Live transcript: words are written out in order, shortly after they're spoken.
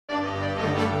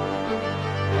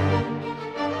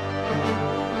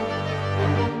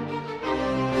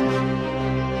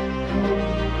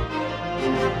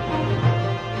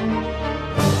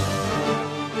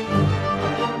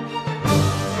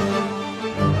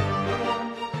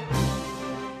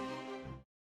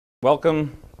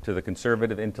Welcome to the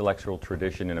conservative intellectual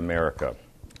tradition in America.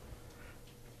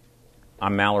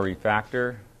 I'm Mallory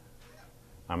Feith.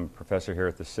 I'm a professor here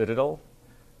at the Citadel,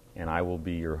 and I will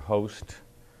be your host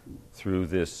through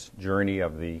this journey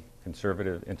of the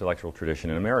conservative intellectual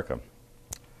tradition in America.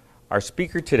 Our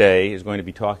speaker today is going to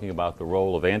be talking about the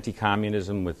role of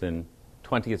anti-communism within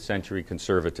 20th century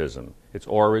conservatism, its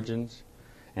origins,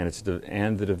 and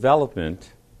the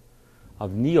development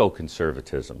of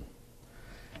Neo-Conservatism.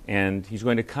 And he's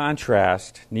going to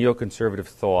contrast neoconservative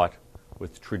thought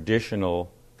with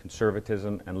traditional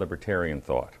conservatism and libertarian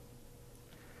thought.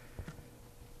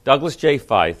 Douglas J.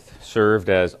 Feith served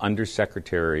as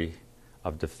Undersecretary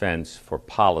of Defense for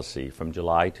Policy from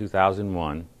July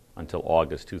 2001 until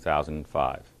August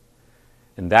 2005.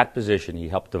 In that position, he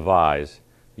helped devise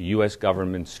the U.S.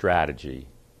 government's strategy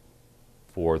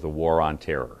for the war on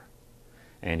terror.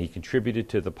 And he contributed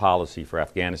to the policy for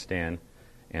Afghanistan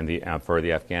and for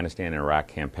the Afghanistan and Iraq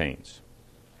campaigns.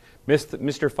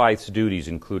 Mr. Feith's duties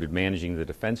included managing the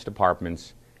Defense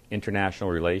Department's international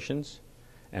relations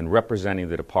and representing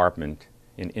the department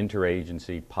in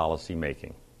interagency policy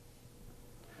making.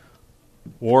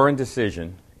 War and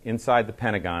Decision, Inside the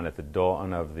Pentagon at the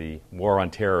Dawn of the War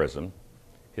on Terrorism,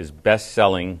 his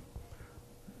best-selling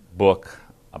book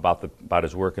about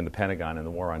his work in the Pentagon and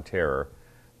the War on Terror,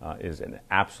 is an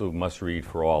absolute must-read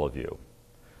for all of you.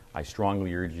 I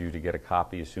strongly urge you to get a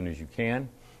copy as soon as you can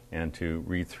and to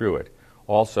read through it.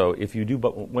 Also,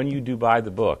 when you do buy the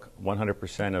book,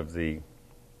 100% of the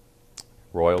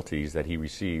royalties that he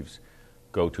receives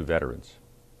go to veterans.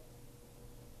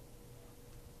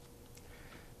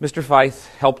 Mr. Feith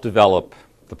helped develop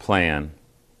the plan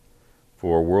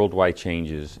for worldwide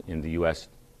changes in the U.S.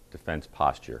 defense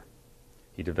posture.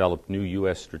 He developed new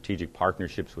U.S. strategic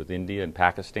partnerships with India and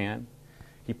Pakistan.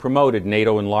 He promoted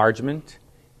NATO enlargement,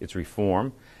 its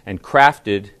reform, and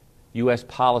crafted U.S.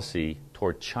 policy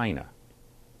toward China.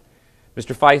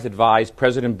 Mr. Feith advised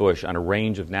President Bush on a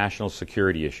range of national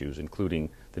security issues, including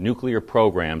the nuclear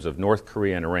programs of North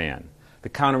Korea and Iran, the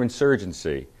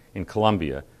counterinsurgency in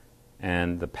Colombia,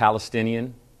 and the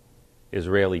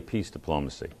Palestinian-Israeli peace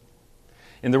diplomacy.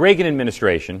 In the Reagan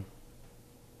administration,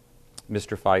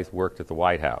 Mr. Feith worked at the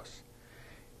White House.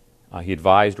 He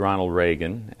advised Ronald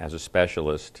Reagan as a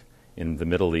specialist in the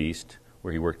Middle East,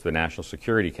 where he worked for the National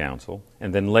Security Council,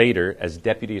 and then later as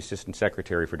Deputy Assistant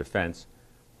Secretary for Defense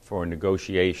for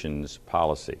Negotiations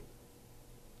Policy.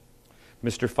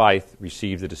 Mr. Feith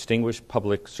received the Distinguished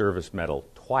Public Service Medal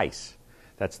twice.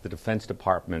 That's the Defense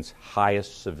Department's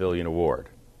highest civilian award.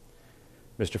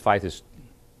 Mr. Feith is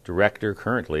Director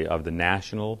currently of the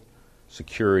National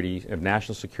Security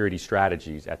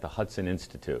Strategies at the Hudson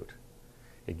Institute.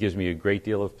 It gives me a great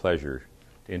deal of pleasure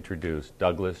to introduce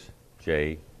Douglas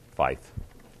J. Feith.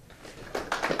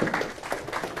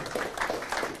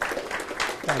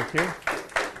 Thank you.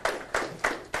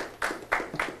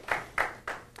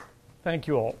 Thank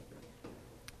you all.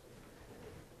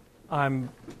 I'm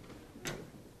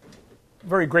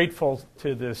very grateful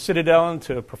to the Citadel and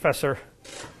to Professor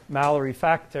Mallory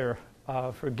Feith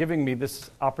for giving me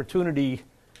this opportunity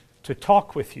to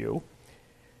talk with you.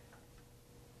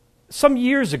 Some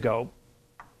years ago,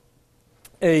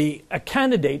 a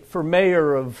candidate for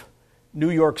mayor of New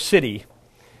York City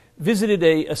visited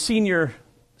a senior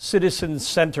citizens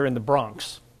center in the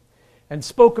Bronx and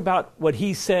spoke about what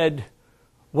he said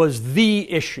was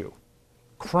the issue,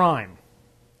 crime.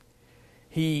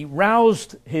 He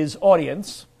roused his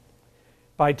audience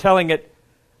by telling it,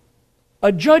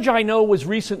 "A judge I know was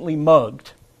recently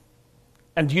mugged,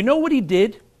 and do you know what he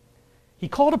did? He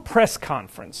called a press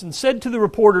conference and said to the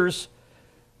reporters,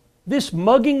 'This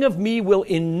mugging of me will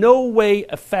in no way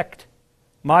affect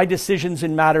my decisions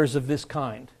in matters of this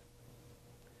kind.'"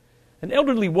 An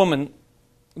elderly woman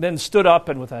then stood up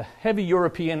and with a heavy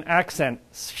European accent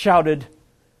shouted,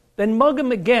 "Then mug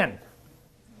him again."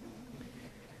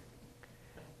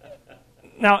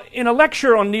 Now, in a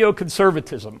lecture on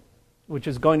neoconservatism, which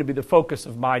is going to be the focus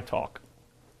of my talk,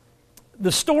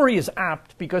 the story is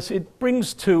apt because it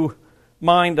brings to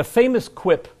mind a famous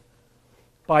quip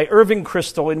by Irving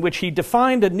Kristol in which he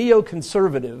defined a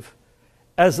neoconservative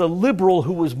as a liberal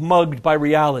who was mugged by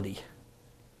reality.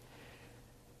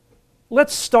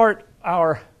 Let's start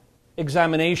our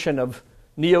examination of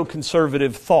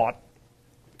neoconservative thought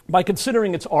by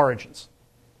considering its origins.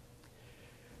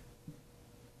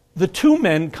 The two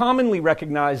men commonly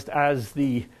recognized as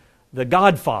the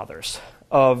godfathers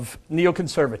of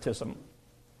neoconservatism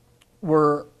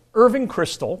were Irving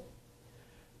Kristol,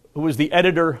 who was the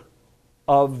editor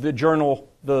of the journal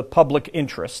The Public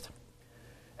Interest,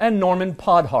 and Norman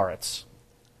Podhoretz,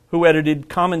 who edited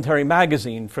Commentary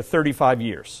magazine for 35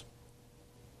 years.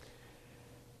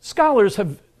 Scholars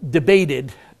have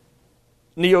debated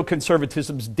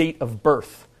neoconservatism's date of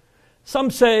birth. Some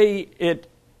say it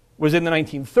was in the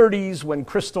 1930s when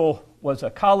Crystal was a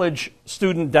college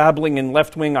student dabbling in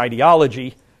left-wing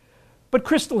ideology, but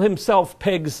Crystal himself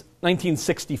pegs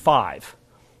 1965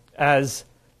 as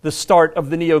the start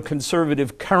of the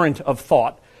neoconservative current of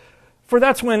thought, for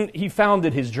that's when he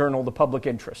founded his journal, The Public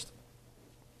Interest.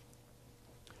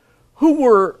 Who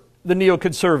were the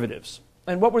neoconservatives,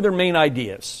 and what were their main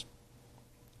ideas?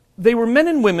 They were men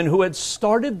and women who had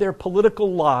started their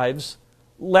political lives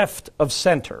left of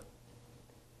center,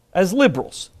 as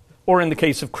liberals, or in the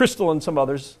case of Crystal and some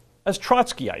others, as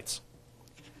Trotskyites.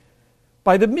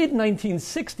 By the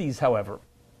mid-1960s, however,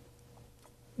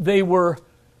 they were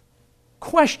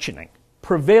questioning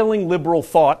prevailing liberal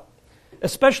thought,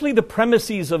 especially the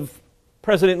premises of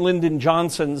President Lyndon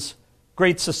Johnson's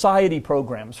Great Society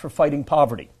programs for fighting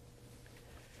poverty.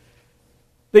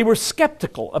 They were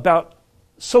skeptical about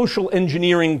social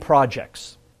engineering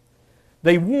projects.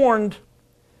 They warned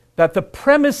that the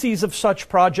premises of such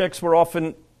projects were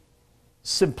often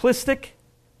simplistic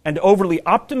and overly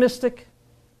optimistic,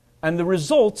 and the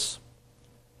results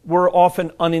were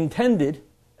often unintended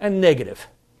and negative.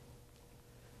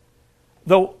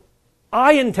 Though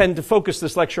I intend to focus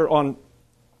this lecture on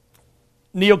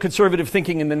neoconservative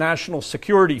thinking in the national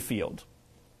security field,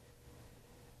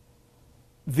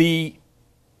 the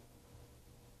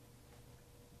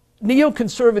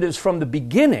neoconservatives from the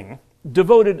beginning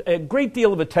devoted a great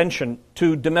deal of attention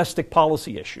to domestic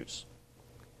policy issues.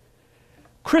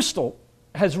 Crystal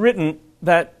has written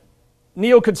that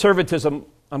neoconservatism,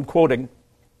 I'm quoting,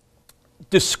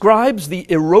 describes the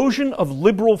erosion of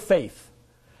liberal faith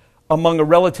among a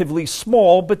relatively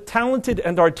small but talented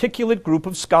and articulate group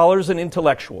of scholars and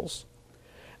intellectuals,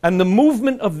 and the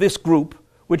movement of this group,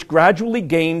 which gradually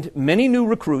gained many new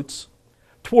recruits,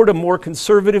 toward a more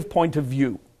conservative point of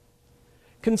view.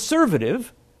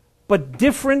 Conservative, but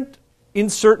different in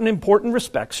certain important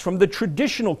respects from the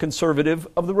traditional conservative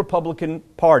of the Republican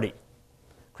Party.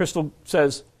 Crystal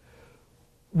says,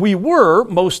 "We were,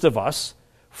 most of us,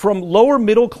 from lower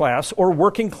middle class or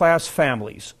working class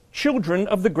families, children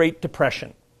of the Great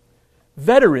Depression,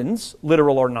 veterans,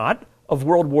 literal or not, of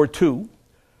World War II,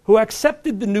 who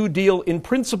accepted the New Deal in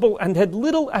principle and had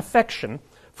little affection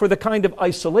for the kind of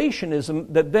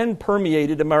isolationism that then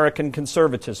permeated American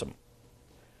conservatism.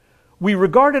 We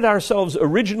regarded ourselves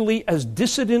originally as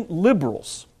dissident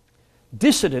liberals,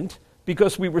 dissident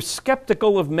because we were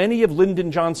skeptical of many of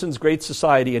Lyndon Johnson's Great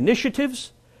Society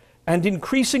initiatives and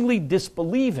increasingly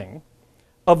disbelieving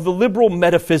of the liberal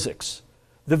metaphysics,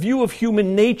 the view of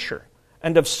human nature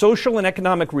and of social and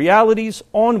economic realities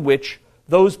on which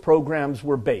those programs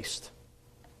were based."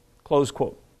 Close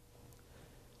quote.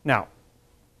 Now,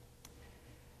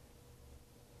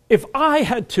 if I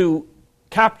had to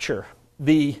capture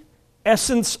the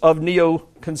essence of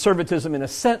neoconservatism in a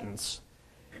sentence,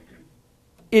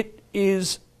 it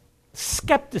is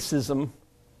skepticism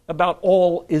about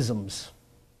all isms.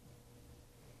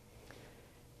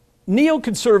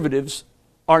 Neoconservatives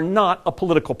are not a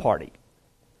political party.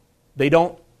 They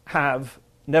don't have,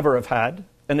 never have had,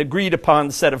 an agreed upon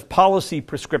set of policy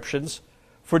prescriptions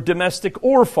for domestic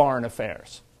or foreign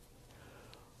affairs.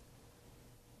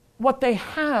 What they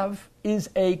have is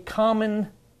a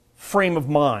common frame of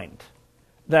mind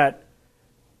that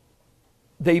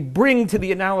they bring to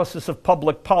the analysis of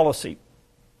public policy.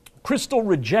 Crystal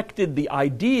rejected the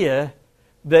idea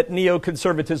that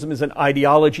neoconservatism is an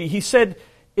ideology. He said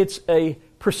it's a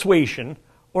persuasion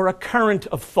or a current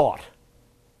of thought.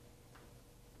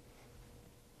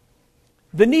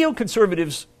 The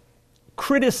neoconservatives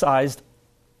criticized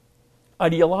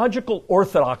ideological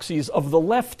orthodoxies of the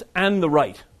left and the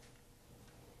right.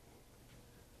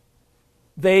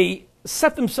 They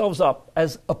set themselves up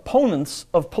as opponents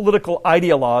of political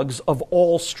ideologues of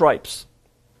all stripes.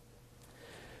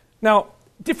 Now,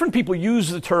 different people use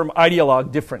the term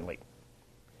ideologue differently.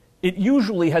 It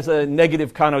usually has a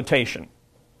negative connotation.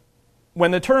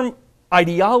 When the term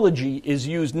ideology is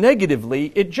used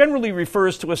negatively, it generally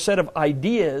refers to a set of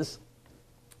ideas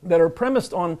that are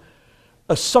premised on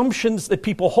assumptions that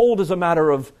people hold as a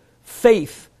matter of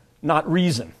faith, not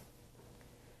reason.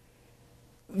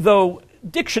 Though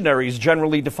dictionaries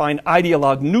generally define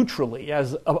ideologue neutrally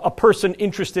as a person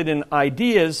interested in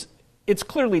ideas, it's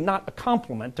clearly not a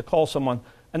compliment to call someone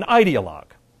an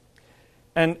ideologue.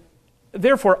 And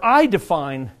therefore, I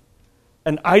define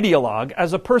an ideologue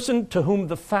as a person to whom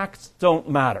the facts don't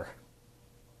matter.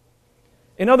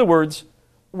 In other words,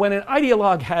 when an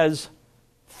ideologue has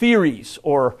theories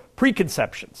or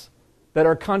preconceptions that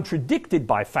are contradicted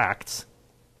by facts,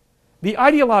 the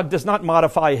ideologue does not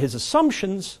modify his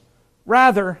assumptions,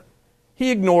 rather,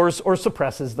 he ignores or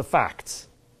suppresses the facts.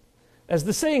 As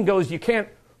the saying goes, you can't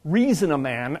reason a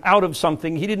man out of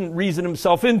something he didn't reason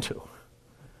himself into.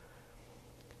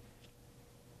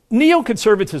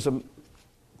 Neo-conservatism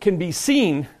can be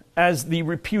seen as the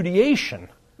repudiation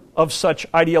of such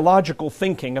ideological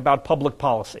thinking about public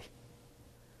policy.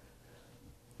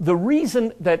 The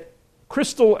reason that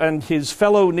Crystal and his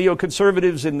fellow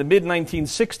neoconservatives in the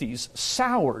mid-1960s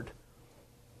soured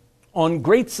on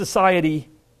Great Society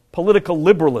political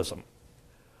liberalism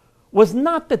was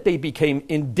not that they became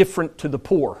indifferent to the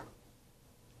poor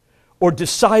or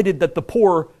decided that the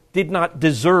poor did not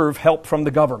deserve help from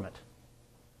the government.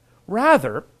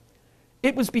 Rather,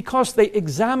 it was because they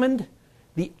examined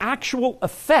the actual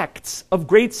effects of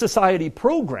Great Society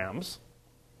programs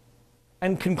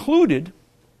and concluded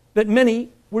that many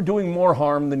were doing more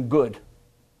harm than good.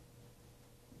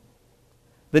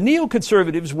 The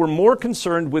neoconservatives were more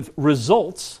concerned with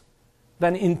results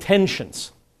than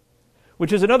intentions,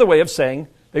 which is another way of saying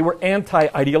they were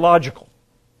anti-ideological.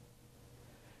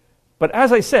 But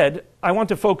as I said, I want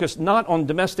to focus not on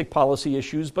domestic policy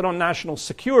issues, but on national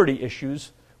security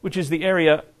issues, which is the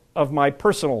area of my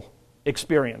personal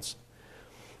experience.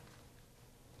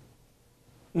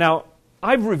 Now,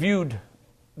 I've reviewed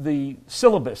the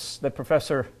syllabus that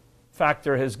Professor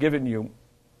Factor has given you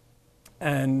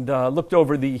and looked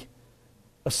over the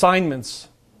assignments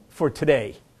for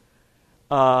today,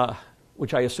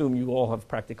 which I assume you all have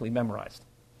practically memorized.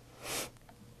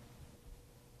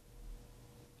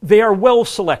 They are well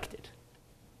selected,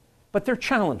 but they're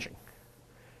challenging.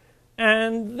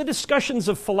 And the discussions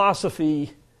of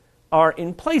philosophy are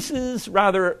in places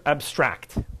rather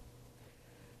abstract.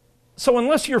 So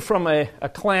unless you're from a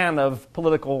clan of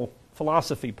political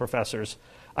philosophy professors,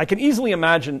 I can easily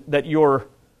imagine that you're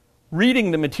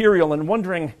reading the material and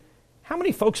wondering how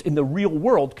many folks in the real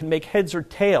world can make heads or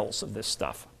tails of this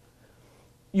stuff.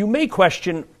 You may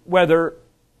question whether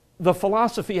the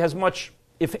philosophy has much,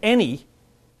 if any,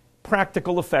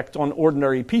 practical effect on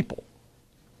ordinary people.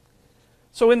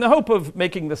 So in the hope of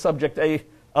making the subject a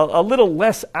little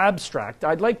less abstract,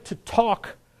 I'd like to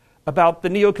talk about the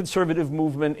neoconservative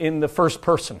movement in the first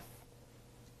person,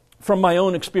 from my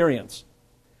own experience.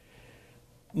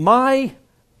 My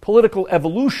political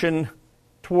evolution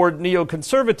toward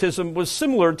neoconservatism was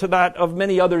similar to that of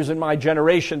many others in my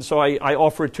generation, so I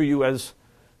offer it to you as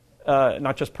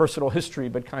not just personal history,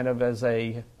 but kind of as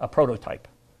a prototype.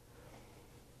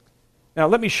 Now,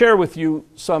 let me share with you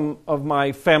some of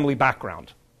my family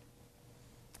background.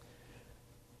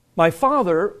 My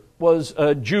father was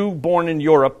a Jew born in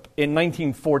Europe in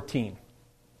 1914.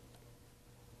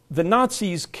 The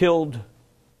Nazis killed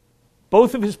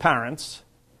both of his parents,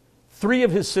 3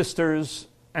 of his sisters,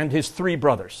 and his 3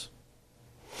 brothers.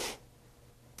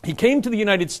 He came to the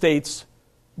United States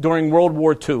during World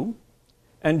War II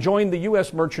and joined the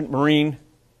U.S. Merchant Marine,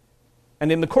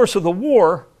 and in the course of the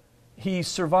war, he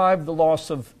survived the loss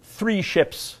of 3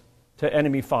 ships to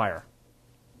enemy fire.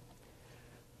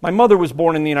 My mother was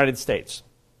born in the United States.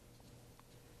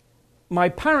 My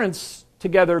parents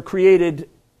together created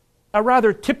a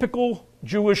rather typical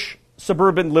Jewish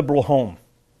suburban liberal home.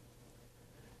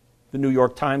 The New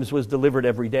York Times was delivered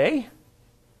every day,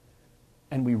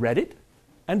 and we read it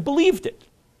and believed it.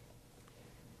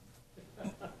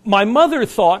 My mother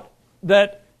thought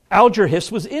that Alger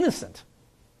Hiss was innocent,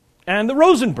 and the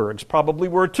Rosenbergs probably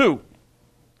were too.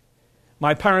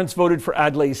 My parents voted for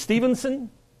Adlai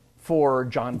Stevenson, for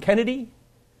John Kennedy,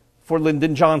 for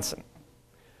Lyndon Johnson.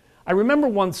 I remember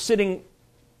once sitting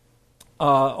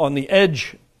on the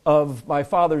edge of my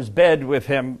father's bed with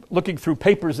him, looking through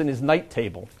papers in his night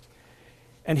table,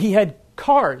 and he had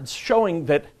cards showing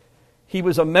that he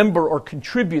was a member or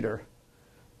contributor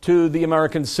to the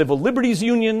American Civil Liberties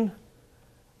Union,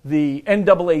 the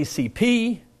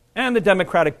NAACP, and the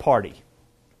Democratic Party.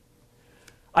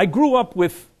 I grew up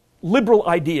with liberal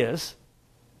ideas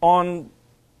on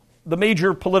the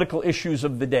major political issues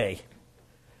of the day.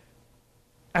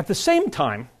 At the same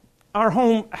time, our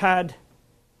home had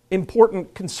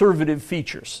important conservative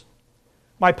features.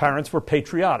 My parents were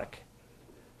patriotic.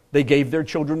 They gave their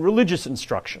children religious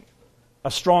instruction,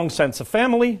 a strong sense of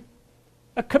family,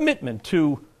 a commitment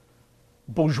to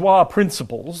bourgeois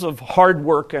principles of hard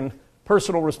work and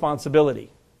personal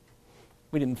responsibility.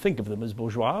 We didn't think of them as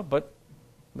bourgeois, but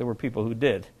there were people who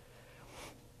did.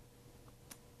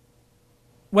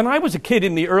 When I was a kid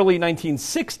in the early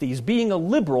 1960s, being a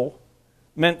liberal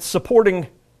meant supporting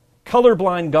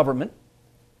colorblind government,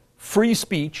 free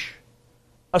speech,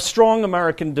 a strong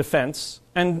American defense,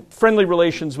 and friendly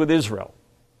relations with Israel.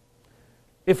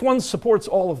 If one supports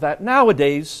all of that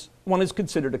nowadays, one is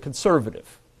considered a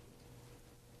conservative.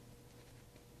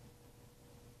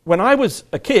 When I was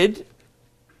a kid,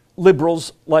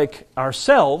 liberals like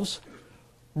ourselves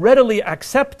readily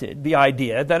accepted the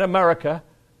idea that America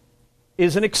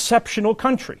is an exceptional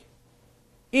country,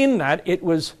 in that it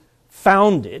was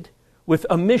founded with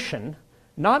a mission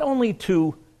not only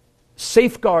to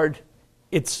safeguard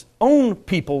its own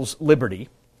people's liberty,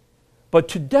 but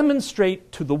to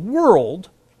demonstrate to the world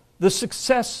the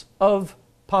success of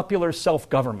popular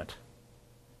self-government.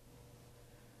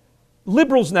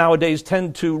 Liberals nowadays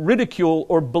tend to ridicule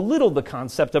or belittle the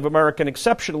concept of American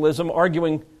exceptionalism,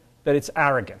 arguing that it's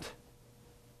arrogant.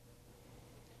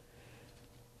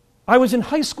 I was in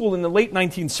high school in the late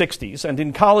 1960s and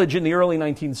in college in the early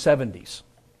 1970s.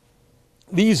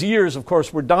 These years, of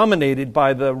course, were dominated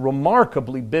by the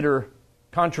remarkably bitter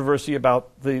controversy about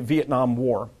the Vietnam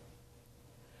War.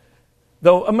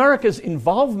 Though America's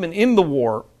involvement in the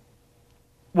war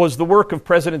was the work of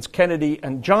Presidents Kennedy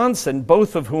and Johnson,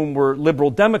 both of whom were liberal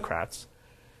Democrats,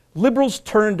 liberals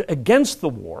turned against the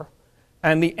war,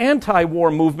 and the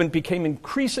anti-war movement became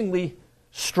increasingly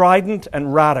strident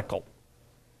and radical.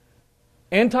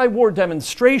 Anti-war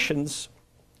demonstrations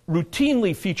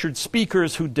routinely featured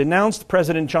speakers who denounced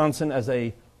President Johnson as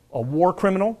a war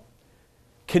criminal,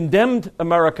 condemned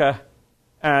America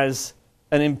as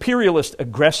an imperialist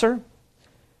aggressor,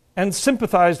 and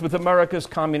sympathized with America's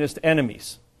communist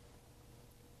enemies.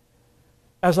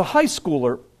 As a high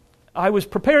schooler, I was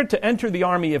prepared to enter the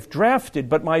Army if drafted,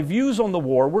 but my views on the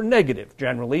war were negative,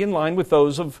 generally in line with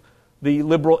those of the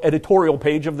liberal editorial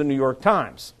page of the New York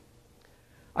Times.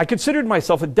 I considered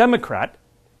myself a Democrat,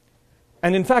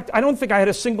 and in fact, I don't think I had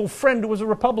a single friend who was a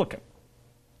Republican.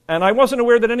 And I wasn't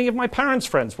aware that any of my parents'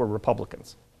 friends were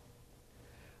Republicans.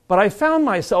 But I found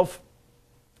myself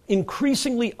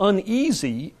increasingly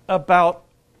uneasy about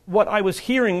what I was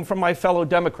hearing from my fellow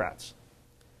Democrats.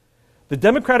 The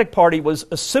Democratic Party was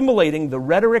assimilating the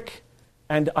rhetoric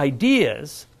and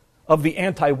ideas of the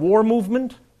anti-war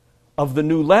movement, of the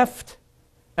New Left,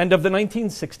 and of the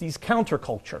 1960s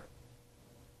counterculture.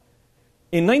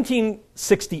 In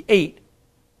 1968,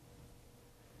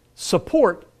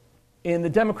 support in the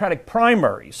Democratic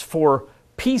primaries for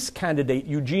peace candidate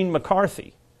Eugene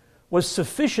McCarthy was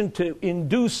sufficient to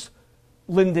induce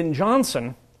Lyndon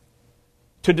Johnson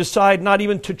to decide not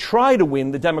even to try to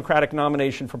win the Democratic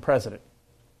nomination for president.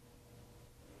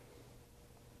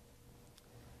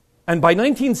 And by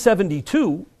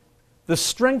 1972, the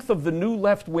strength of the new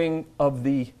left wing of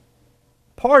the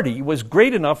party was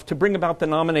great enough to bring about the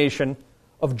nomination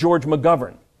of George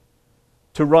McGovern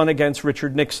to run against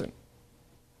Richard Nixon.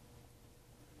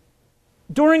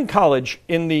 During college,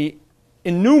 in the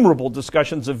innumerable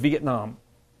discussions of Vietnam,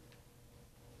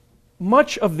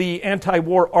 much of the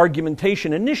anti-war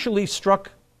argumentation initially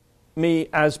struck me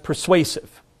as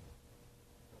persuasive.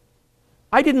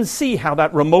 I didn't see how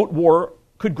that remote war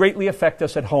could greatly affect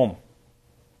us at home.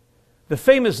 The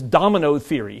famous domino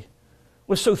theory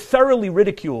was so thoroughly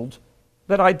ridiculed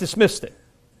that I dismissed it.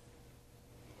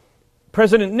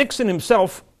 President Nixon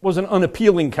himself was an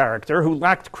unappealing character who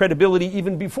lacked credibility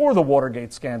even before the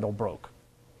Watergate scandal broke.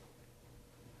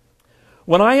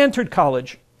 When I entered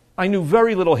college, I knew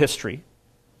very little history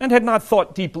and had not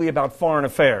thought deeply about foreign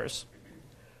affairs.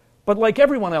 But like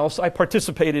everyone else, I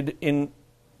participated in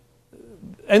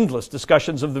endless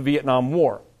discussions of the Vietnam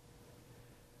War.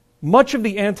 Much of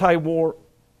the anti-war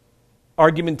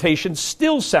argumentation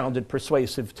still sounded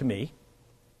persuasive to me,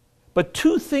 but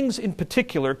two things in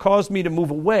particular caused me to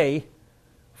move away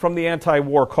from the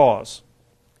anti-war cause.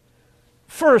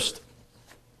 First,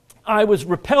 I was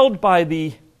repelled by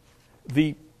the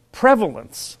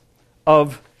prevalence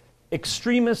of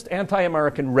extremist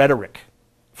anti-American rhetoric.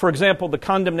 For example, the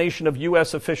condemnation of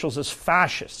U.S. officials as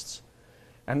fascists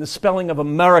and the spelling of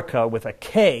America with a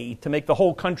K to make the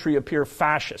whole country appear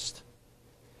fascist.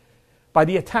 By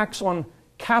the attacks on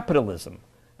capitalism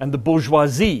and the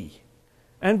bourgeoisie,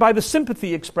 and by the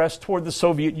sympathy expressed toward the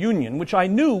Soviet Union, which I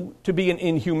knew to be an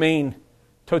inhumane,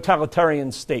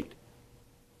 totalitarian state.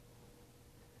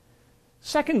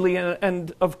 Secondly,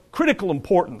 and of critical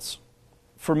importance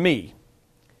for me,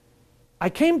 I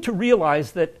came to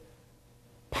realize that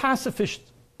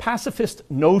pacifist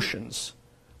notions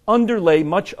underlay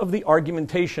much of the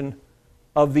argumentation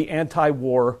of the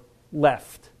anti-war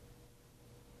left.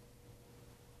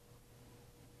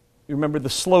 You remember the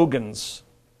slogans: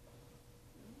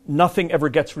 nothing ever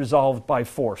gets resolved by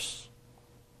force.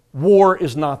 War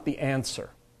is not the answer.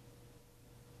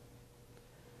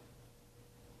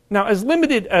 Now, as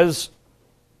limited as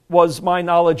was my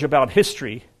knowledge about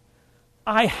history,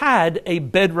 I had a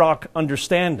bedrock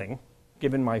understanding,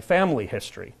 given my family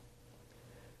history,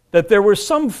 that there were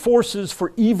some forces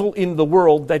for evil in the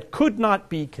world that could not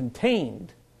be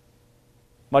contained,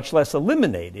 much less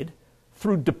eliminated,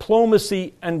 through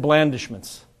diplomacy and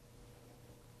blandishments.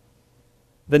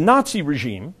 The Nazi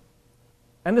regime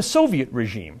and the Soviet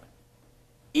regime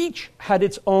each had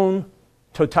its own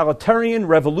totalitarian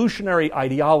revolutionary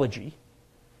ideology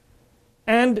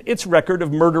and its record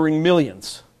of murdering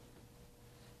millions.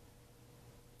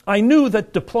 I knew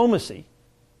that diplomacy,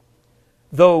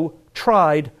 though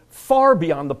tried far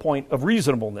beyond the point of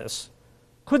reasonableness,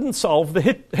 couldn't solve the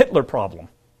Hitler problem.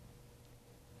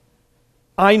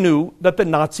 I knew that the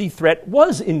Nazi threat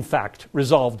was, in fact,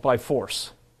 resolved by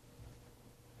force.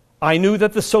 I knew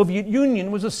that the Soviet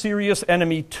Union was a serious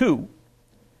enemy too,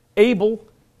 able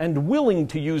and willing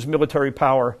to use military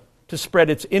power to spread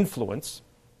its influence.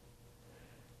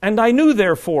 And I knew,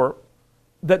 therefore,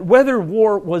 that whether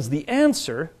war was the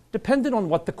answer depended on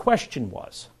what the question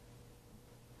was.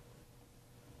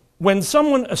 When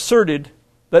someone asserted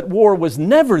that war was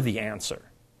never the answer,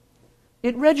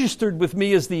 it registered with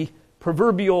me as the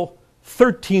proverbial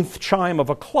 13th chime of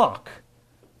a clock,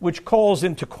 which calls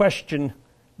into question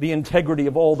the integrity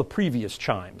of all the previous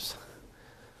chimes.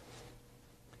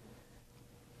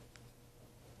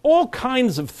 All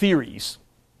kinds of theories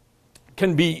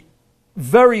can be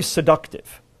very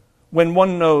seductive when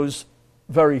one knows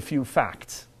very few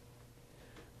facts.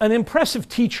 An impressive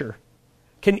teacher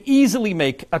can easily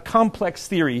make a complex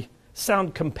theory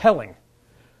sound compelling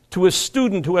to a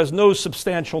student who has no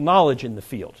substantial knowledge in the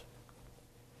field.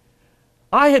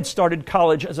 I had started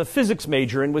college as a physics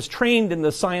major and was trained in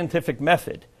the scientific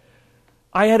method.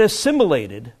 I had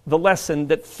assimilated the lesson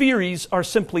that theories are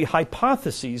simply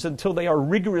hypotheses until they are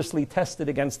rigorously tested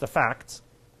against the facts.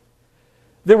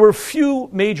 There were few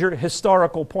major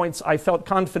historical points I felt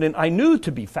confident I knew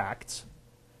to be facts,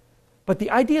 but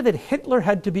the idea that Hitler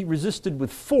had to be resisted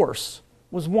with force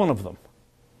was one of them.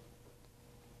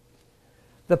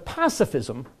 The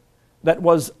pacifism that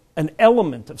was an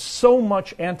element of so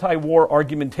much anti-war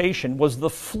argumentation was the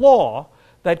flaw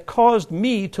that caused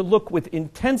me to look with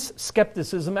intense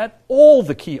skepticism at all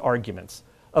the key arguments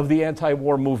of the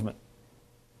anti-war movement.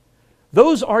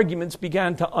 Those arguments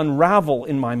began to unravel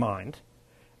in my mind,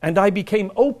 and I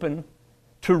became open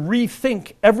to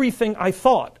rethink everything I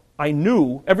thought I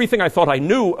knew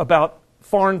about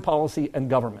foreign policy and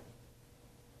government.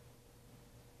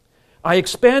 I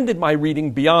expanded my reading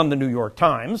beyond the New York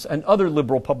Times and other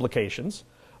liberal publications.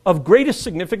 Of greatest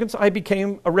significance, I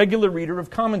became a regular reader of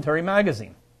Commentary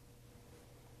magazine.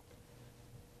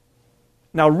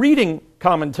 Now, reading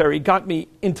Commentary got me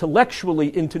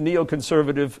intellectually into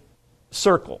neoconservative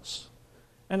circles.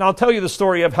 And I'll tell you the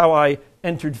story of how I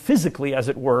entered physically, as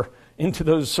it were, into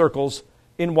those circles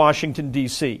in Washington,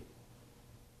 D.C.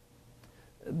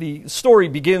 The story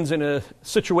begins in a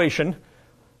situation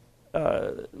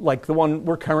like the one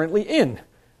we're currently in,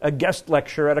 a guest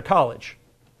lecture at a college.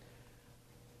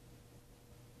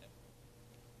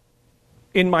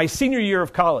 In my senior year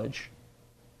of college,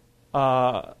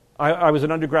 I was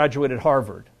an undergraduate at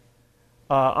Harvard.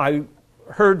 I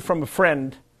heard from a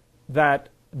friend that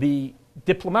the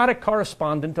diplomatic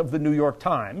correspondent of the New York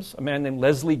Times, a man named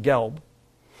Leslie Gelb,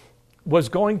 was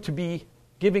going to be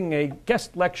giving a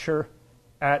guest lecture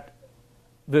at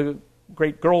the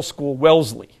great girls' school,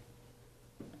 Wellesley.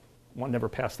 One never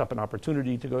passed up an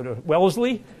opportunity to go to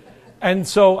Wellesley. And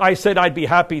so I said I'd be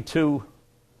happy to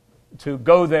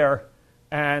go there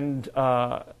and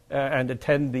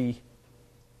attend the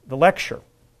lecture.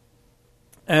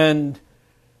 And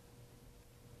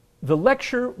the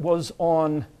lecture was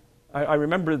on, I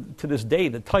remember to this day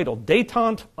the title,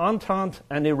 Détente, Entente,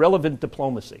 and Irrelevant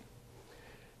Diplomacy.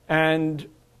 And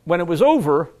when it was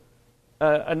over,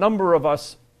 a number of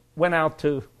us went out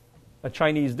to a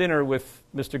Chinese dinner with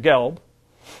Mr. Gelb.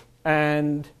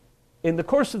 And in the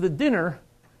course of the dinner,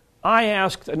 I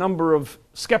asked a number of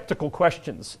skeptical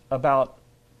questions about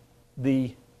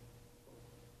the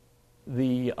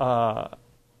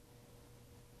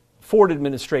Ford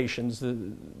administration's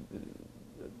the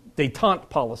détente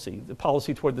policy, the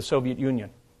policy toward the Soviet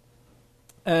Union.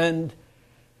 And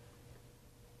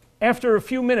after a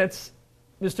few minutes,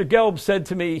 Mr. Gelb said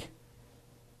to me,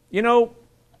 you know,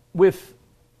 with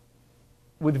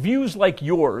views like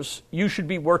yours, you should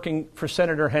be working for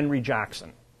Senator Henry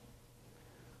Jackson.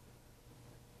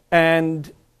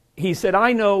 And he said,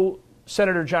 I know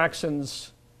Senator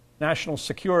Jackson's national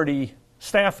security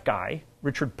staff guy,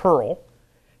 Richard Pearl,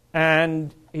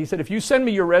 and he said, if you send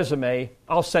me your resume,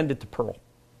 I'll send it to Pearl.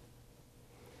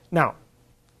 Now,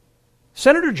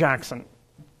 Senator Jackson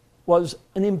was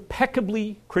an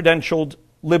impeccably credentialed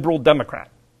liberal Democrat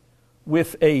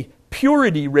with a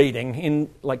purity rating in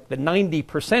like the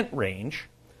 90% range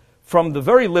from the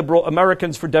very liberal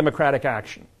Americans for Democratic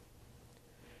Action.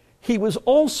 He was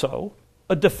also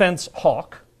a defense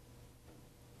hawk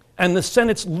and the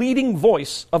Senate's leading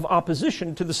voice of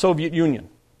opposition to the Soviet Union.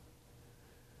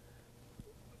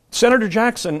 Senator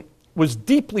Jackson was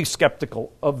deeply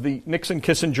skeptical of the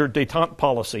Nixon-Kissinger détente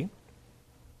policy.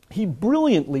 He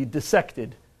brilliantly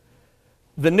dissected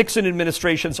the Nixon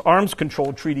administration's arms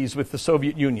control treaties with the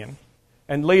Soviet Union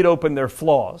and laid open their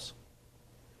flaws.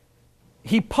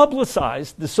 He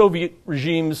publicized the Soviet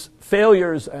regime's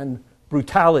failures and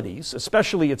brutalities,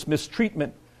 especially its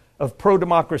mistreatment of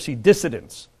pro-democracy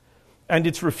dissidents and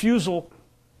its refusal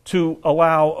to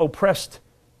allow oppressed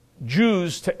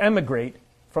Jews to emigrate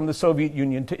from the Soviet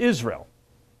Union to Israel.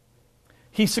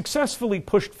 He successfully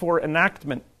pushed for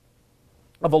enactment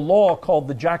of a law called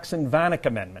the Jackson-Vanik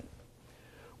Amendment,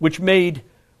 which made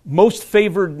most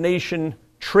favored nation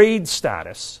trade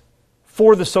status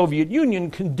for the Soviet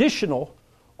Union conditional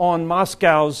on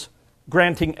Moscow's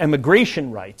granting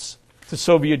emigration rights to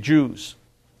Soviet Jews.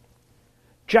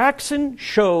 Jackson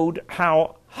showed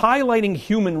how highlighting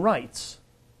human rights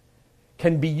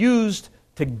can be used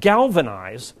to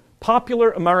galvanize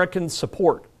popular American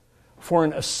support for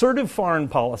an assertive foreign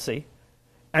policy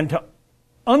and to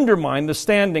undermine the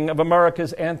standing of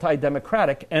America's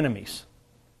anti-democratic enemies.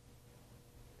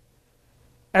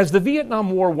 As the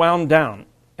Vietnam War wound down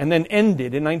and then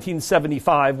ended in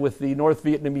 1975 with the North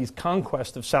Vietnamese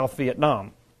conquest of South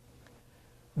Vietnam,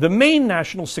 the main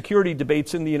national security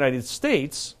debates in the United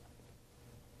States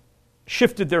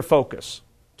shifted their focus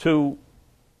to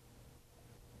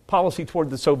policy toward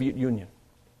the Soviet Union.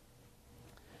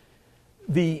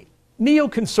 The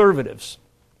Neo-Conservatives,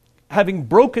 having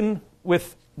broken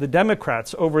with the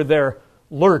Democrats over their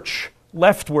lurch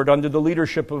leftward under the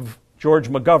leadership of George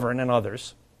McGovern and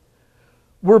others,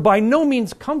 were by no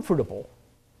means comfortable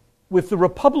with the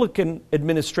Republican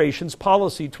administration's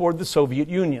policy toward the Soviet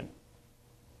Union.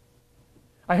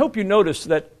 I hope you notice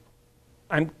that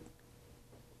I'm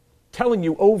telling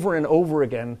you over and over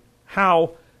again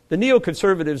how the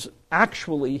neoconservatives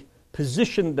actually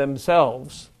positioned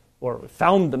themselves, or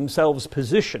found themselves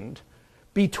positioned,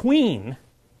 between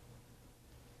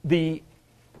the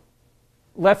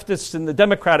leftists in the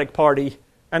Democratic Party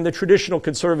and the traditional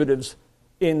conservatives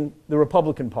in the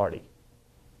Republican Party.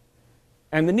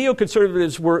 And the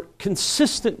neoconservatives were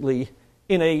consistently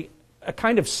in a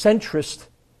kind of centrist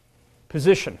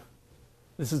position.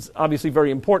 This is obviously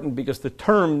very important because the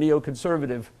term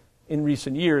neoconservative in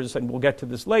recent years, and we'll get to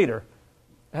this later,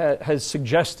 has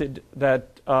suggested that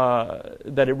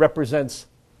that it represents,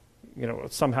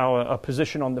 somehow a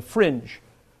position on the fringe.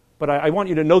 But I want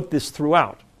you to note this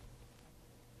throughout.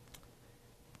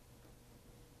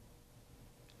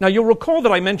 Now, you'll recall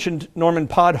that I mentioned Norman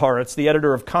Podhoretz, the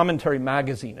editor of Commentary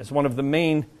magazine, as one of the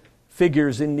main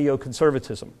figures in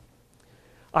neoconservatism.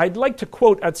 I'd like to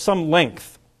quote at some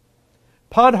length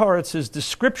Podhoretz's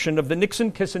description of the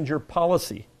Nixon-Kissinger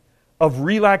policy of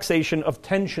relaxation of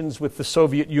tensions with the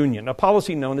Soviet Union, a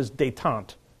policy known as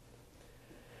détente.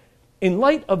 In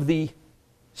light of the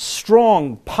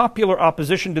strong popular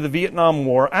opposition to the Vietnam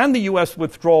War and the U.S.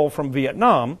 withdrawal from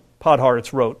Vietnam,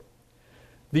 Podhoretz wrote,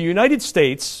 the United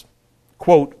States,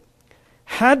 quote,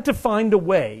 had to find a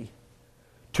way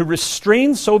to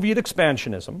restrain Soviet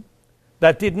expansionism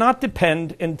that did not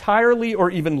depend entirely or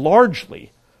even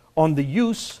largely on the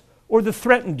use or the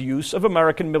threatened use of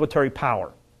American military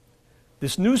power.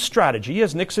 This new strategy,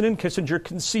 as Nixon and Kissinger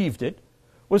conceived it,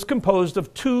 was composed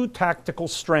of two tactical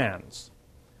strands.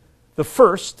 The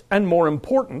first, and more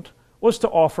important, was to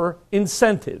offer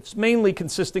incentives, mainly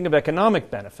consisting of economic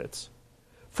benefits,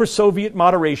 for Soviet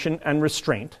moderation and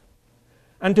restraint,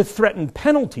 and to threaten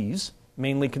penalties,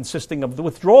 mainly consisting of the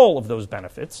withdrawal of those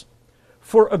benefits,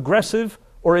 for aggressive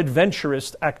or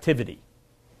adventurous activity.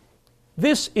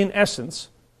 This, in essence,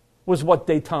 was what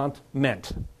détente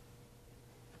meant.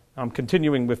 I'm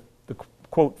continuing with the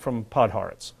quote from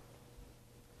Podhoretz.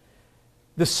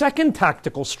 The second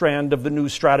tactical strand of the new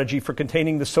strategy for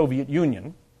containing the Soviet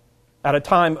Union, at a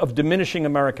time of diminishing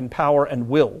American power and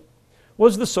will,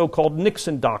 was the so-called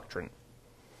Nixon Doctrine.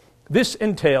 This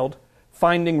entailed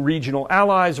finding regional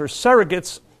allies or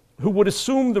surrogates who would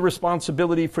assume the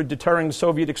responsibility for deterring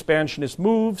Soviet expansionist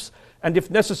moves and,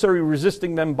 if necessary,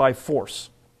 resisting them by force.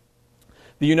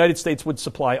 The United States would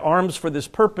supply arms for this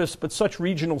purpose, but such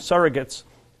regional surrogates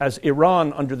as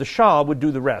Iran under the Shah would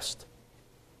do the rest.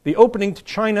 The opening to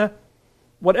China,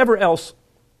 whatever else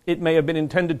it may have been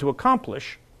intended to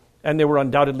accomplish, and there were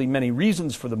undoubtedly many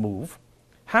reasons for the move,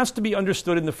 has to be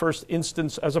understood in the first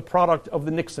instance as a product of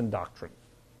the Nixon Doctrine.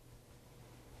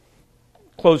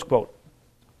 Close quote.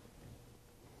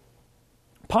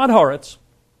 Podhoretz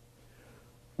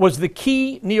was the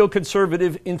key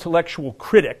neoconservative intellectual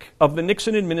critic of the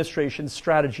Nixon administration's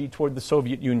strategy toward the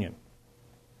Soviet Union.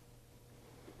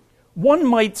 One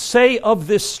might say of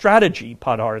this strategy,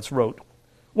 Podhoretz wrote,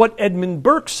 what Edmund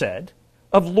Burke said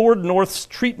of Lord North's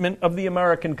treatment of the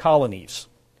American colonies.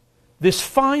 This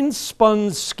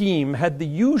fine-spun scheme had the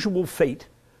usual fate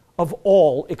of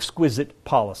all exquisite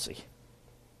policy.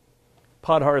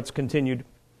 Podhoretz continued,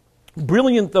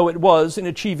 brilliant though it was in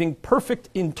achieving perfect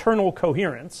internal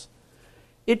coherence,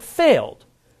 it failed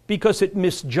because it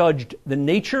misjudged the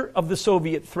nature of the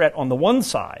Soviet threat on the one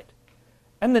side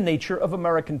and the nature of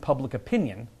American public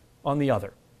opinion on the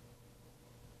other.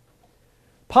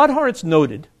 Podhoretz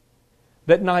noted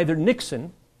that neither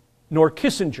Nixon nor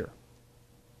Kissinger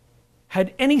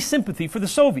had any sympathy for the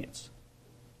Soviets,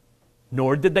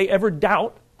 nor did they ever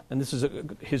doubt, and this is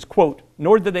his quote,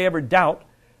 nor did they ever doubt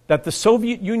that the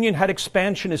Soviet Union had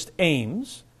expansionist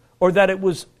aims or that it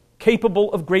was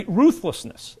capable of great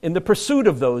ruthlessness in the pursuit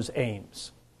of those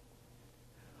aims.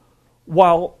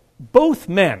 While both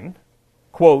men,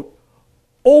 quote,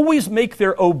 always make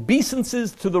their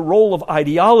obeisances to the role of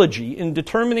ideology in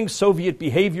determining Soviet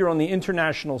behavior on the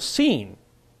international scene,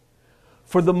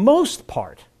 for the most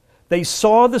part, they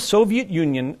saw the Soviet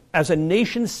Union as a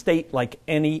nation-state like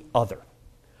any other,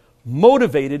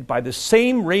 motivated by the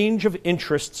same range of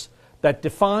interests that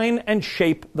define and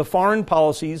shape the foreign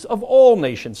policies of all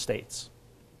nation-states.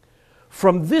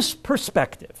 From this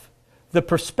perspective, the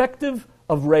perspective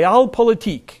of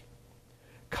realpolitik,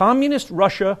 Communist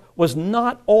Russia was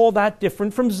not all that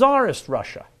different from Tsarist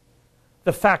Russia.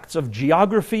 The facts of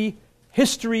geography,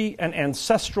 history, and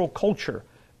ancestral culture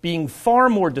being far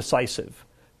more decisive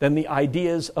than the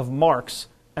ideas of Marx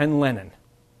and Lenin.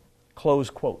 Close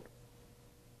quote.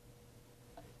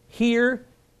 Here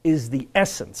is the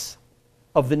essence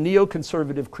of the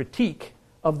neoconservative critique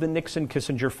of the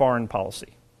Nixon-Kissinger foreign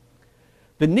policy.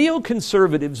 The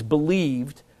neoconservatives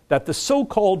believed that the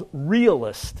so-called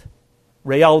realist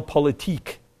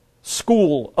realpolitik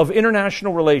school of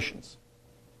international relations,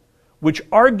 which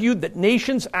argued that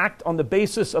nations act on the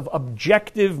basis of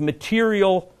objective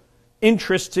material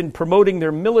interests in promoting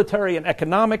their military and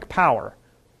economic power,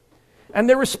 and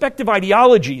their respective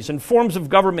ideologies and forms of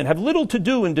government have little to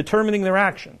do in determining their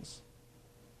actions,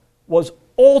 was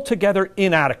altogether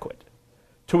inadequate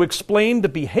to explain the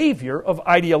behavior of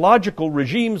ideological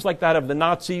regimes like that of the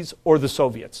Nazis or the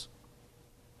Soviets.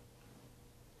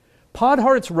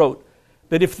 Podhoretz wrote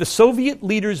that if the Soviet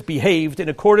leaders behaved in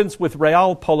accordance with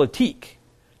realpolitik,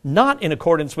 not in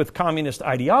accordance with communist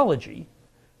ideology,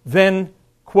 then,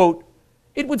 quote,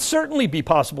 it would certainly be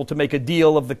possible to make a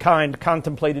deal of the kind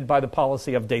contemplated by the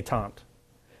policy of détente.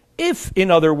 If,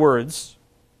 in other words,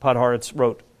 Podhoretz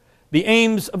wrote, the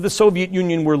aims of the Soviet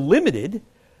Union were limited,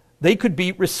 they could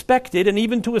be respected and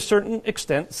even to a certain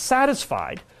extent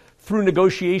satisfied through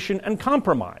negotiation and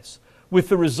compromise, with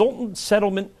the resultant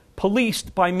settlement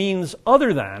policed by means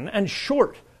other than and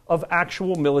short of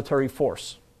actual military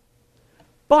force.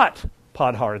 But,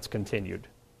 Podhoretz continued,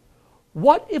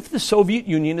 what if the Soviet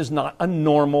Union is not a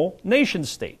normal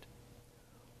nation-state?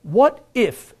 What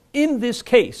if, in this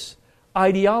case,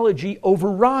 ideology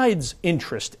overrides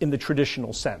interest in the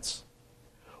traditional sense?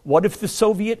 What if the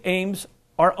Soviet aims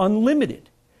are unlimited?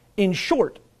 In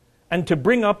short, and to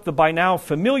bring up the by now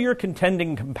familiar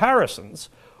contending comparisons,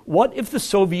 what if the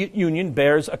Soviet Union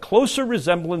bears a closer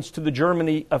resemblance to the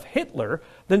Germany of Hitler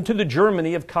than to the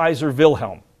Germany of Kaiser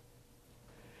Wilhelm?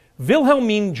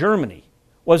 Wilhelmine Germany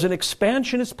was an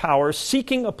expansionist power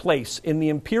seeking a place in the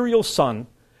imperial sun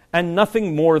and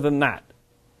nothing more than that.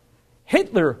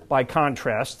 Hitler, by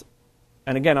contrast,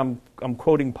 and again I'm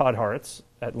quoting Podhoretz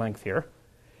at length here,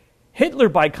 Hitler,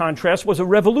 by contrast, was a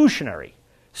revolutionary,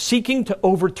 seeking to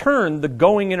overturn the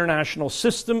going international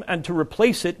system and to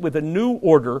replace it with a new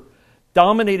order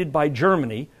dominated by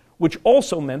Germany, which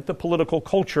also meant the political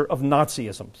culture of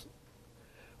Nazism.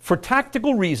 For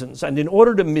tactical reasons and in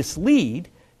order to mislead,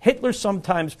 Hitler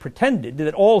sometimes pretended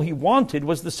that all he wanted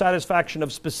was the satisfaction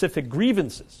of specific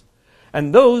grievances,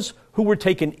 and those who were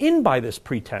taken in by this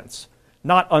pretense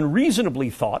not unreasonably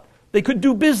thought they could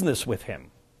do business with him.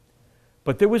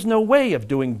 But there was no way of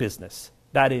doing business,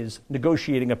 that is,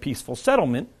 negotiating a peaceful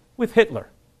settlement, with Hitler.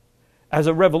 As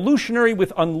a revolutionary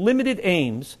with unlimited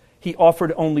aims, he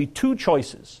offered only two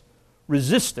choices: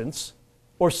 resistance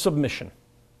or submission.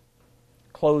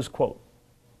 Close quote.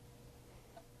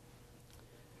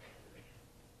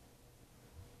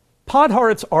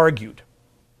 Podhoretz argued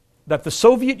that the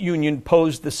Soviet Union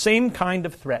posed the same kind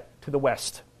of threat to the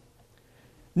West.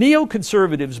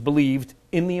 Neoconservatives believed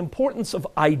in the importance of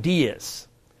ideas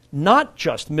not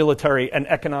just military and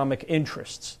economic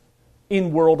interests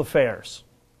in world affairs.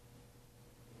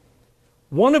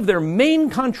 One of their main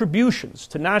contributions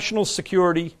to national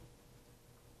security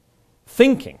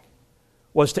thinking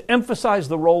was to emphasize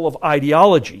the role of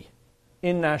ideology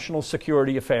in national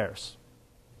security affairs.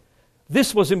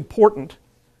 This was important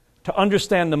to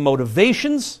understand the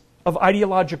motivations of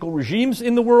ideological regimes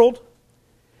in the world,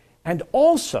 and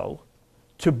also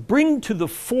to bring to the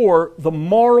fore the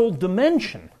moral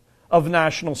dimension of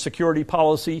national security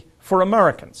policy for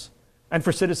Americans and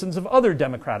for citizens of other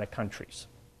democratic countries.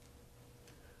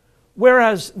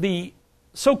 Whereas the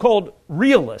so-called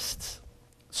realists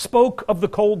spoke of the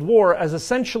Cold War as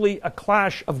essentially a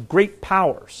clash of great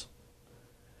powers,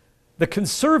 the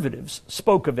conservatives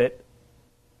spoke of it,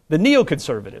 the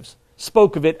neoconservatives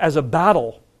spoke of it as a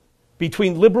battle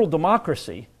between liberal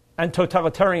democracy and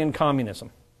totalitarian communism.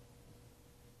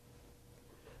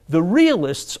 The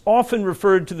realists often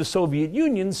referred to the Soviet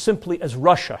Union simply as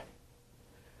Russia,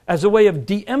 as a way of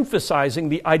de-emphasizing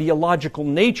the ideological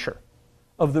nature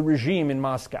of the regime in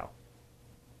Moscow.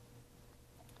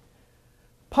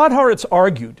 Podhoretz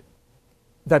argued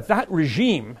that that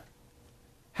regime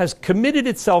has committed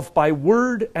itself by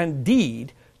word and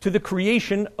deed to the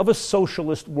creation of a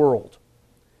socialist world.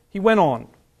 He went on,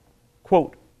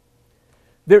 quote,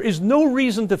 "There is no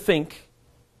reason to think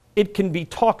it can be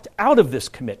talked out of this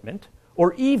commitment,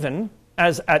 or even,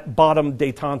 as at bottom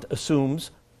détente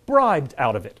assumes, bribed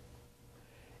out of it.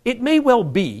 It may well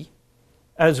be,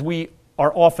 as we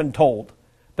are often told,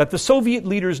 that the Soviet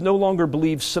leaders no longer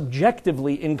believe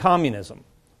subjectively in communism.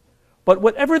 But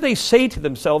whatever they say to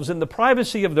themselves in the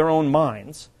privacy of their own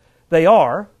minds, they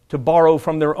are, to borrow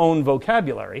from their own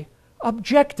vocabulary,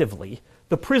 objectively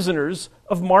the prisoners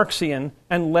of Marxian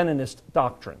and Leninist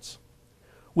doctrines.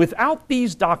 Without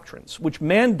these doctrines, which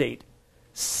mandate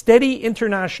steady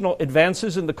international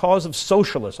advances in the cause of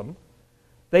socialism,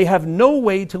 they have no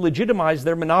way to legitimize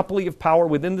their monopoly of power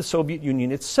within the Soviet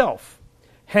Union itself.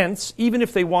 Hence, even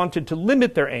if they wanted to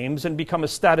limit their aims and become a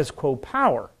status quo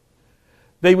power,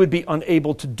 they would be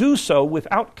unable to do so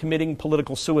without committing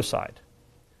political suicide.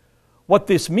 What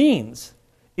this means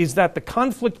is that the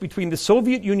conflict between the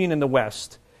Soviet Union and the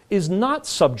West is not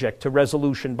subject to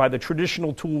resolution by the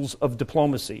traditional tools of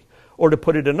diplomacy. Or to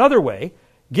put it another way,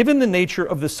 given the nature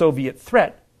of the Soviet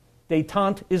threat,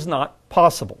 détente is not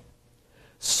possible.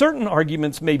 Certain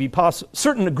agreements may be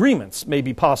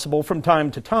possible from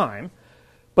time to time,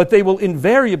 but they will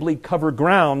invariably cover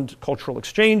ground, cultural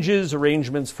exchanges,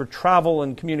 arrangements for travel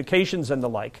and communications and the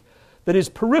like, that is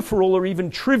peripheral or even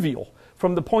trivial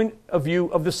from the point of view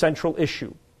of the central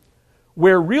issue.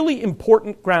 Where really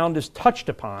important ground is touched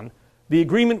upon, the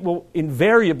agreement will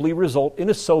invariably result in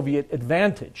a Soviet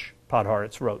advantage,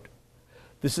 Podhoretz wrote.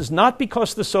 This is not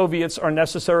because the Soviets are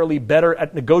necessarily better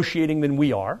at negotiating than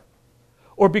we are,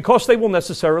 or because they will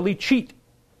necessarily cheat.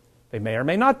 They may or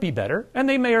may not be better, and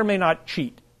they may or may not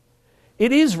cheat.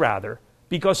 It is rather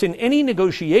because in any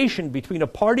negotiation between a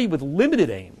party with limited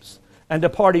aims and a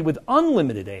party with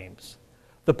unlimited aims,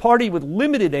 the party with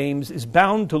limited aims is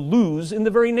bound to lose in the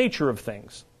very nature of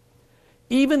things.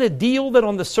 Even a deal that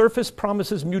on the surface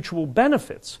promises mutual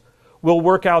benefits will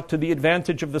work out to the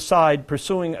advantage of the side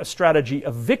pursuing a strategy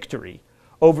of victory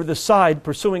over the side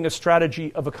pursuing a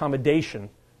strategy of accommodation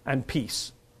and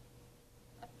peace."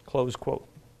 Close quote.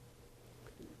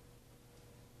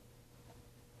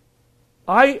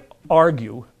 I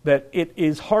argue that it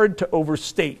is hard to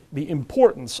overstate the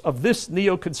importance of this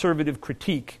neoconservative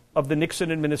critique of the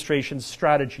Nixon administration's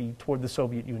strategy toward the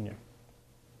Soviet Union.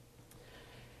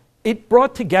 It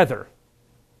brought together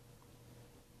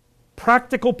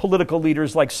practical political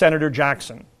leaders like Senator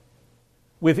Jackson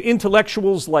with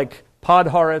intellectuals like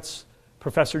Podhoretz,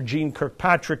 Professor Gene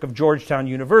Kirkpatrick of Georgetown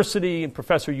University, and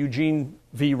Professor Eugene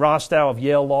V. Rostow of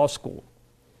Yale Law School.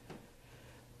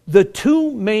 The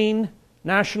two main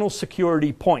national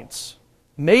security points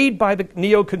made by the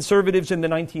neoconservatives in the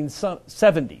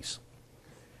 1970s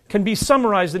can be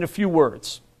summarized in a few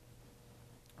words.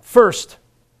 First,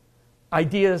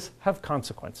 ideas have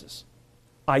consequences.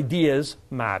 Ideas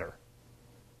matter.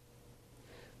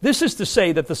 This is to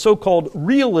say that the so-called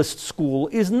realist school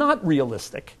is not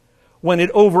realistic when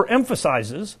it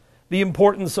overemphasizes the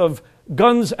importance of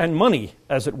guns and money,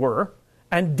 as it were,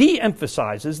 and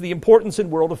de-emphasizes the importance in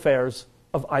world affairs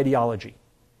of ideology,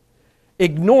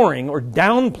 ignoring or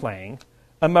downplaying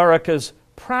America's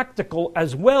practical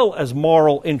as well as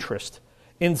moral interest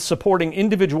in supporting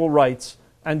individual rights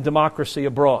and democracy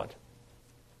abroad.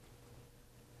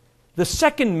 The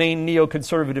second main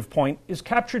neoconservative point is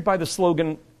captured by the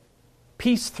slogan,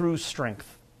 "Peace through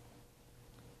strength."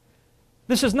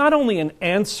 This is not only an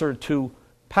answer to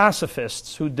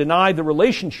pacifists who deny the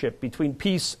relationship between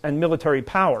peace and military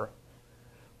power,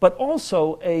 but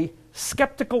also a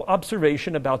skeptical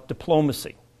observation about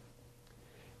diplomacy.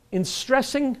 In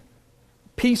stressing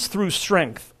peace through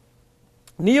strength,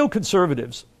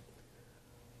 neoconservatives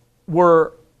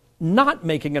were not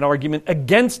making an argument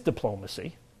against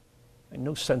diplomacy, and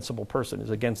no sensible person is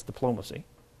against diplomacy,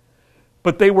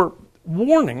 but they were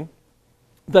warning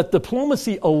that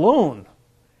diplomacy alone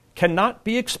cannot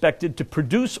be expected to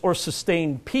produce or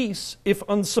sustain peace if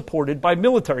unsupported by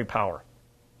military power.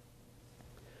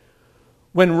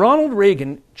 When Ronald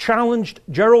Reagan challenged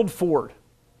Gerald Ford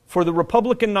for the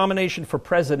Republican nomination for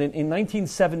president in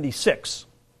 1976,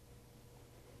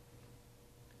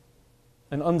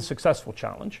 an unsuccessful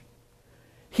challenge,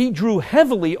 he drew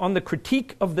heavily on the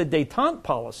critique of the détente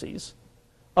policies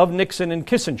of Nixon and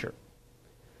Kissinger.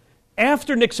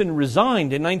 After Nixon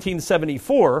resigned in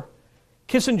 1974,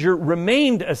 Kissinger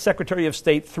remained as Secretary of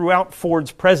State throughout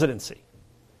Ford's presidency.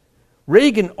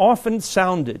 Reagan often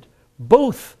sounded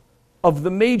both of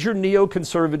the major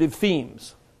neoconservative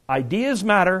themes, ideas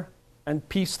matter and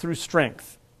peace through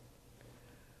strength.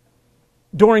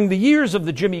 During the years of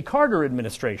the Jimmy Carter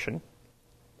administration,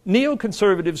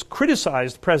 neoconservatives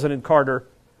criticized President Carter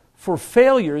for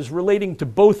failures relating to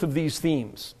both of these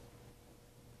themes.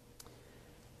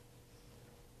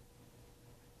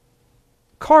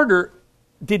 Carter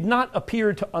did not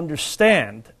appear to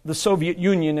understand the Soviet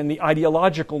Union and the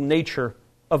ideological nature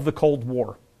of the Cold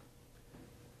War.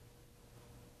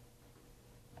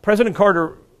 President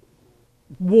Carter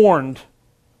warned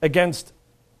against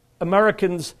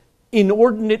Americans'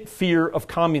 inordinate fear of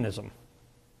communism,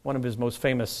 one of his most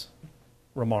famous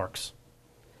remarks.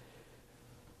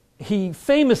 He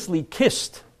famously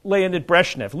kissed Leonid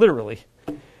Brezhnev, literally,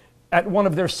 at one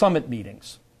of their summit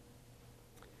meetings.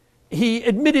 He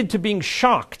admitted to being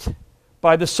shocked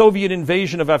by the Soviet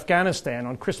invasion of Afghanistan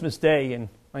on Christmas Day in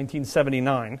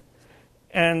 1979,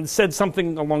 and said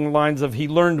something along the lines of he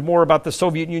learned more about the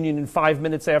Soviet Union in 5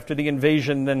 minutes after the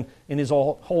invasion than in his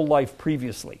whole life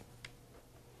previously.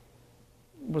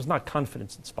 It was not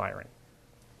confidence-inspiring.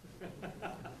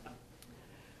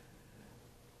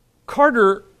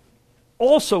 Carter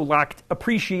also lacked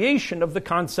appreciation of the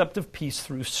concept of peace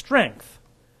through strength.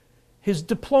 His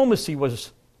diplomacy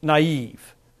was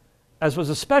naive, as was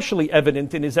especially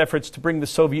evident in his efforts to bring the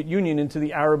Soviet Union into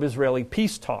the Arab-Israeli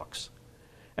peace talks.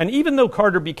 And even though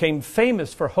Carter became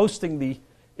famous for hosting the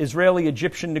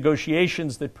Israeli-Egyptian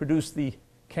negotiations that produced the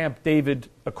Camp David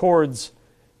Accords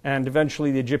and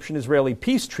eventually the Egyptian-Israeli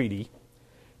peace treaty,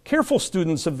 careful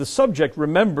students of the subject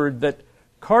remembered that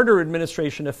Carter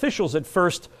administration officials at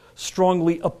first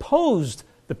strongly opposed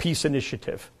the peace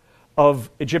initiative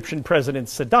of Egyptian President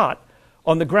Sadat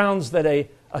on the grounds that a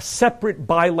separate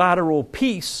bilateral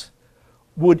peace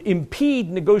would impede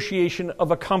negotiation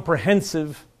of a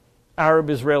comprehensive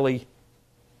Arab-Israeli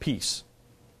peace.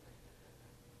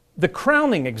 The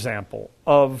crowning example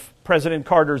of President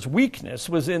Carter's weakness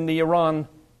was in the Iran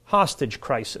hostage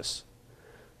crisis.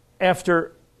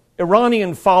 After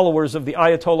Iranian followers of the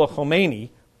Ayatollah Khomeini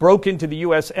broke into the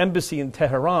U.S. Embassy in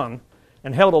Tehran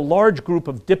and held a large group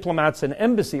of diplomats and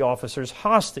embassy officers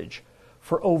hostage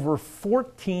for over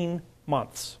 14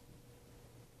 months.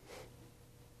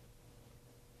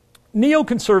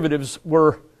 Neoconservatives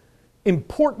were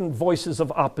important voices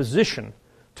of opposition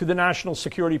to the national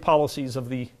security policies of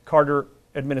the Carter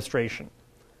administration.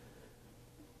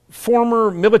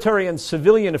 Former military and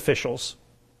civilian officials,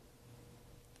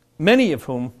 many of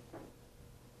whom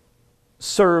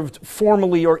served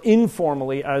formally or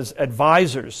informally as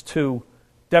advisors to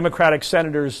Democratic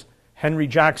Senators Henry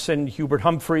Jackson, Hubert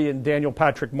Humphrey, and Daniel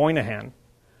Patrick Moynihan,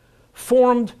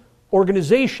 formed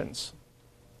organizations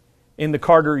in the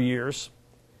Carter years,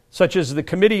 such as the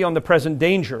Committee on the Present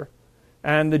Danger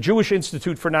and the Jewish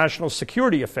Institute for National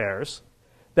Security Affairs,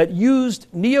 that used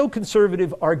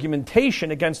neoconservative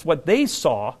argumentation against what they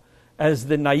saw as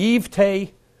the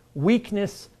naivete,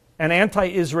 weakness, and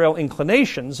anti-Israel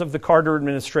inclinations of the Carter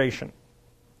administration.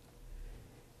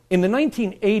 In the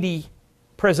 1980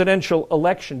 presidential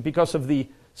election, because of the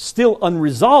still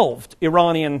unresolved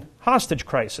Iranian hostage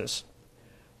crisis,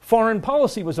 foreign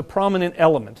policy was a prominent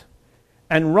element,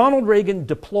 and Ronald Reagan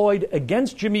deployed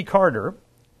against Jimmy Carter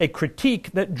a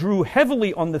critique that drew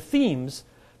heavily on the themes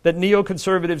that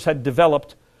neoconservatives had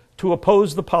developed to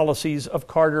oppose the policies of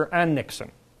Carter and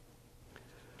Nixon.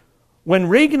 When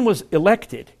Reagan was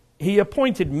elected, he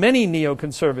appointed many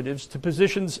neoconservatives to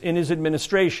positions in his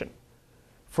administration.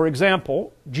 For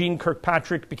example, Gene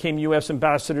Kirkpatrick became U.S.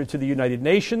 Ambassador to the United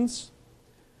Nations.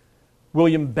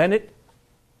 William Bennett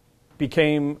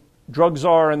became drug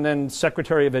czar and then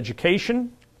Secretary of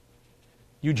Education.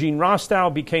 Eugene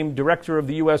Rostow became director of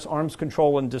the U.S. Arms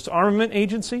Control and Disarmament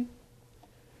Agency.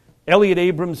 Elliott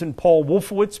Abrams and Paul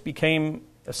Wolfowitz became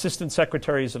assistant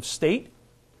secretaries of state.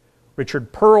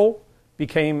 Richard Pearl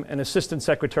became an assistant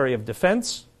secretary of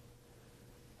defense.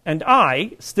 And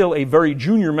I, still a very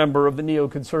junior member of the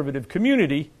neoconservative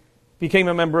community, became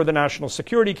a member of the National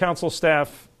Security Council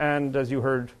staff and, as you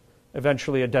heard,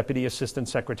 eventually a deputy assistant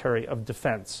secretary of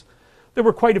defense. There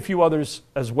were quite a few others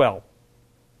as well.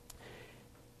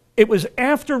 It was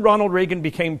after Ronald Reagan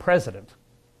became president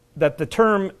that the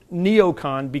term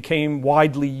neocon became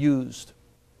widely used.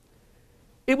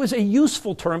 It was a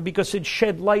useful term because it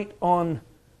shed light on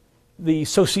the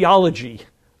sociology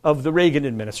of the Reagan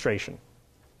administration.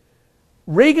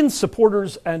 Reagan's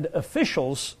supporters and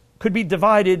officials could be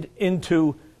divided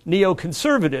into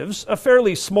neoconservatives, a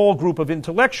fairly small group of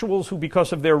intellectuals who,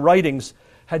 because of their writings,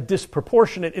 had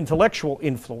disproportionate intellectual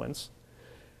influence,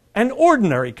 and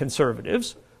ordinary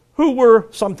conservatives, who were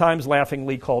sometimes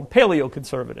laughingly called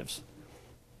paleoconservatives.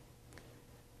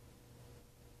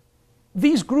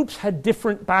 These groups had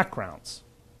different backgrounds.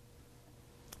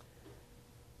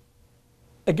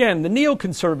 Again, the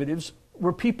neoconservatives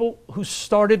were people who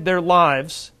started their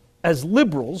lives as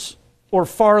liberals or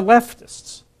far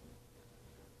leftists.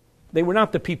 They were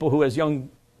not the people who, as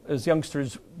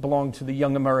youngsters, belonged to the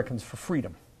Young Americans for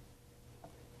Freedom,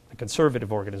 a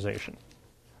conservative organization.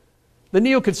 The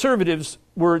neoconservatives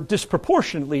were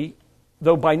disproportionately,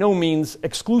 though by no means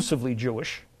exclusively,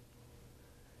 Jewish.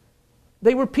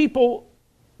 They were people,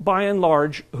 by and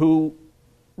large, who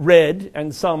read,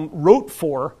 and some wrote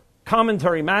for,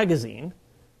 Commentary magazine,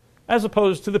 as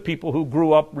opposed to the people who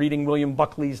grew up reading William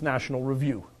Buckley's National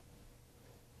Review.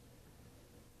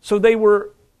 So they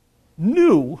were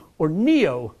new or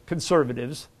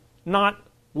neo-conservatives, not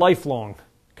lifelong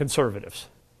conservatives.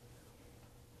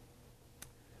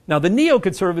 Now, the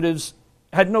neoconservatives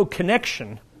had no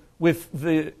connection with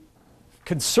the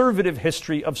conservative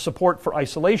history of support for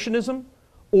isolationism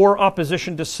or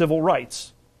opposition to civil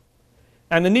rights.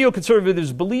 And the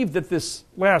neoconservatives believed that this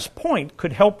last point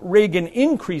could help Reagan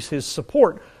increase his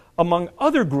support among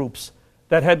other groups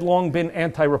that had long been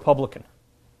anti-Republican.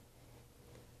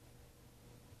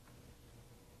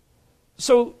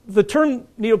 So the term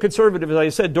neoconservative, as I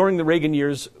said, during the Reagan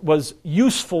years was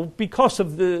useful because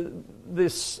of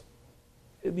these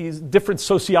different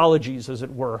sociologies, as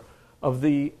it were, of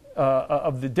the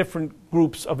different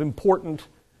groups of important,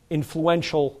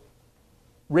 influential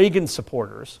Reagan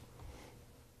supporters.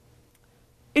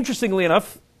 Interestingly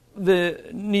enough, the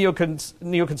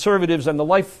neoconservatives and the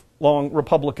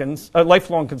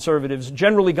lifelong conservatives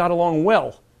generally got along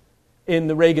well in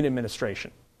the Reagan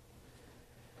administration.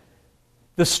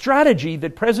 The strategy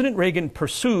that President Reagan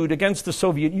pursued against the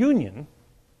Soviet Union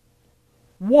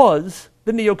was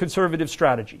the neoconservative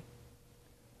strategy,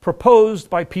 proposed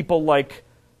by people like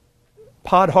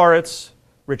Podhoretz,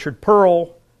 Richard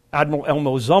Pearl, Admiral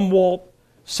Elmo Zumwalt,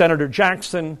 Senator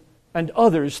Jackson, and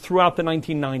others throughout the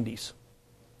 1990s.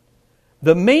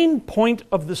 The main point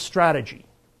of the strategy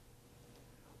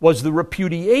was the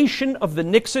repudiation of the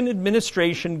Nixon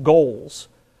administration goals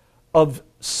of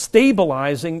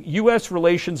stabilizing U.S.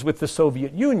 relations with the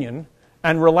Soviet Union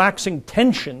and relaxing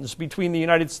tensions between the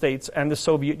United States and the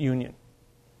Soviet Union.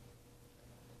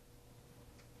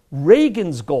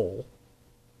 Reagan's goal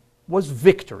was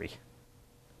victory.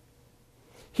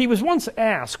 He was once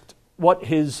asked what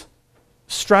his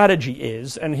strategy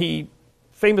is, and he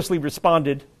famously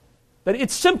responded that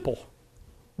it's simple.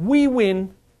 We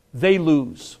win, they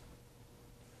lose.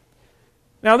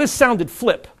 Now, this sounded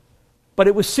flip, but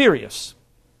it was serious.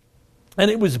 And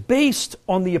it was based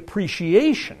on the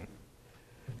appreciation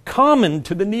common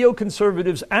to the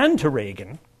neoconservatives and to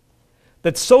Reagan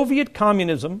that Soviet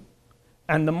communism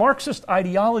and the Marxist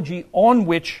ideology on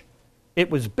which it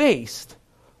was based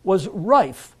was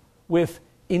rife with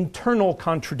internal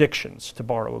contradictions, to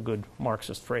borrow a good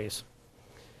Marxist phrase.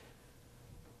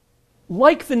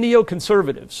 Like the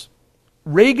neoconservatives,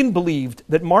 Reagan believed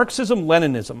that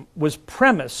Marxism-Leninism was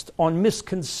premised on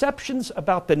misconceptions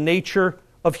about the nature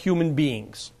of human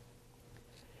beings.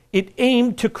 It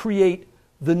aimed to create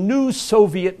the new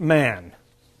Soviet man,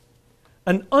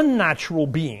 an unnatural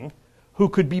being who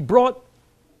could be brought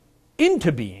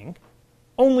into being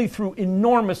only through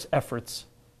enormous efforts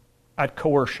at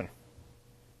coercion.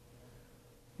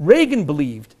 Reagan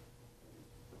believed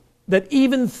that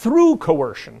even through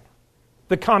coercion,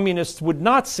 the communists would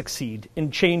not succeed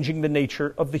in changing the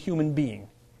nature of the human being,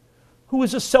 who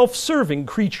is a self-serving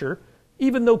creature,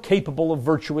 even though capable of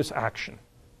virtuous action.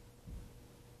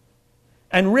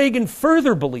 And Reagan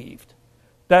further believed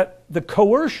that the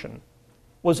coercion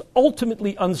was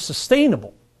ultimately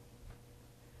unsustainable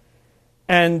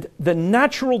And the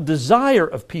natural desire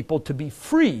of people to be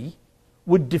free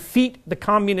would defeat the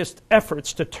communist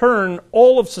efforts to turn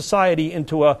all of society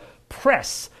into a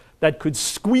press that could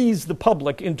squeeze the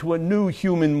public into a new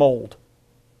human mold.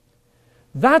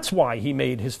 That's why he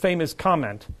made his famous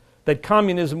comment that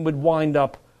communism would wind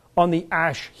up on the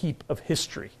ash heap of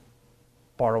history,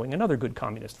 borrowing another good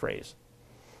communist phrase.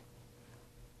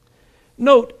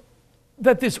 Note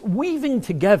that this weaving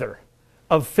together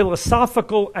of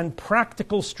philosophical and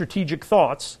practical strategic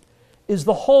thoughts is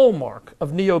the hallmark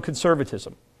of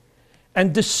Neo-Conservatism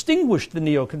and distinguished the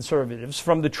Neo-Conservatives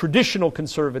from the traditional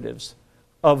conservatives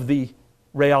of the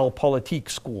Realpolitik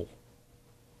school.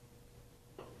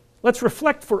 Let's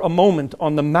reflect for a moment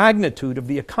on the magnitude of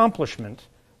the accomplishment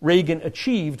Reagan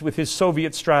achieved with his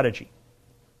Soviet strategy.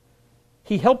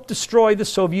 He helped destroy the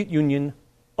Soviet Union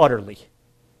utterly.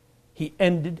 He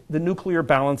ended the nuclear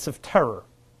balance of terror.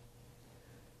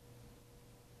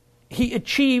 He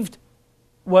achieved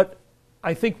what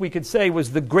I think we could say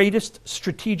was the greatest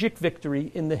strategic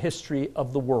victory in the history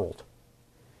of the world.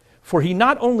 For he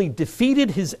not only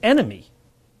defeated his enemy,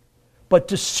 but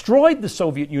destroyed the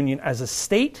Soviet Union as a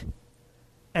state,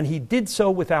 and he did so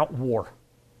without war.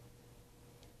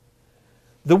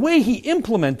 The way he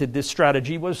implemented this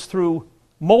strategy was through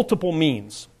multiple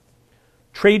means.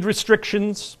 Trade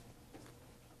restrictions,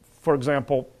 for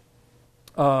example,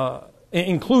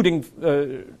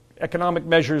 including economic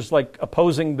measures like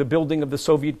opposing the building of the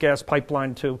Soviet gas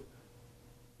pipeline to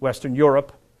Western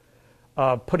Europe,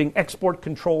 putting export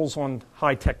controls on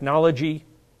high technology,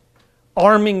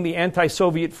 arming the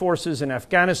anti-Soviet forces in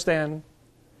Afghanistan,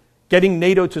 getting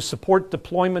NATO to support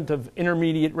deployment of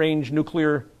intermediate-range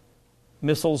nuclear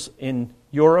missiles in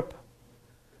Europe,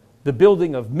 the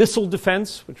building of missile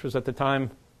defense, which was at the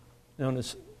time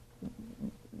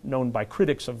known by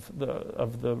critics of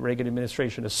the Reagan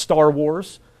administration as Star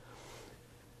Wars,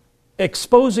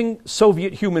 exposing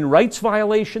Soviet human rights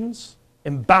violations,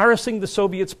 embarrassing the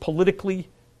Soviets politically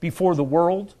before the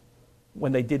world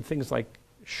when they did things like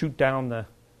shoot down the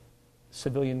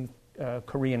civilian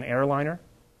Korean airliner,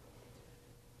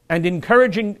 and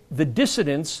encouraging the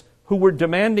dissidents who were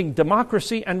demanding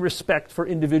democracy and respect for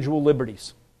individual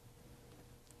liberties.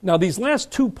 Now, these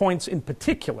last 2 points in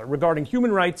particular, regarding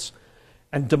human rights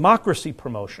and democracy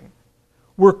promotion,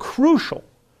 were crucial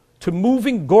to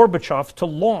moving Gorbachev to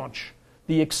launch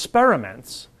the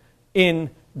experiments in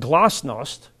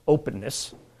glasnost,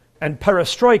 openness, and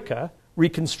perestroika,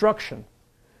 reconstruction,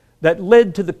 that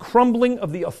led to the crumbling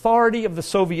of the authority of the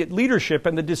Soviet leadership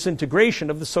and the disintegration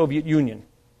of the Soviet Union.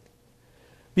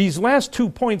 These last 2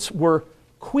 points were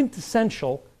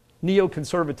quintessential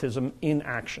neoconservatism in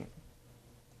action.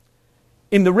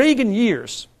 In the Reagan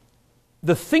years,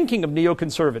 the thinking of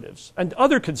neoconservatives and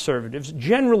other conservatives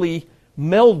generally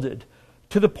melded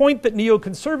to the point that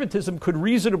neoconservatism could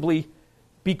reasonably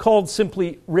be called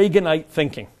simply Reaganite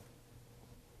thinking.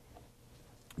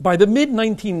 By the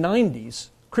mid-1990s,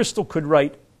 Crystal could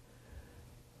write,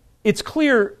 "It's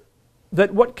clear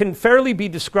that what can fairly be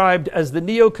described as the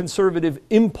neoconservative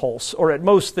impulse, or at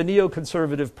most the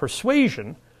neoconservative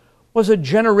persuasion, was a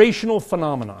generational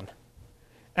phenomenon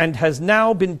and has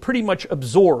now been pretty much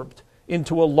absorbed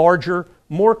into a larger,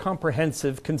 more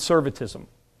comprehensive conservatism."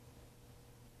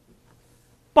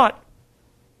 But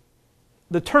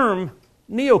the term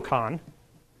neocon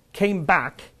came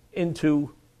back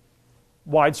into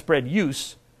widespread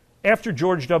use after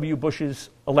George W. Bush's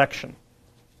election.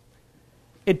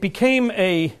 It became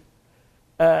a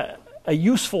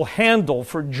useful handle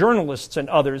for journalists and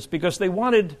others because they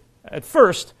wanted, at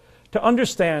first, to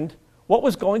understand what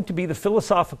was going to be the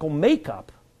philosophical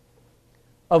makeup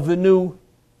of the new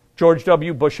George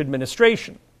W. Bush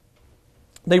administration.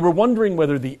 They were wondering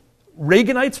whether the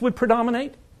Reaganites would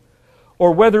predominate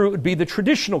or whether it would be the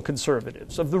traditional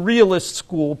conservatives of the realist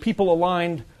school, people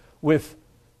aligned with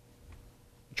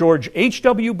George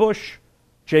H.W. Bush,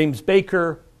 James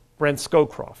Baker, Brent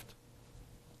Scowcroft.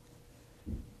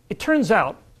 It turns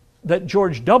out that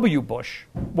George W. Bush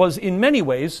was in many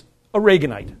ways a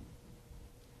Reaganite.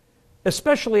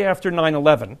 Especially after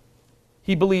 9/11,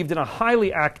 he believed in a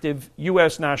highly active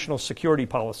U.S. national security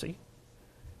policy.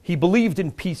 He believed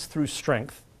in peace through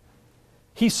strength.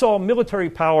 He saw military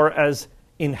power as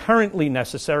inherently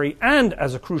necessary and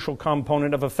as a crucial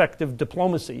component of effective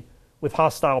diplomacy with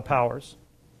hostile powers.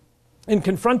 In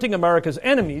confronting America's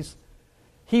enemies,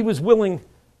 he was willing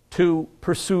to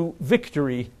pursue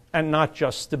victory and not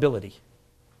just stability.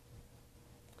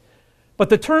 But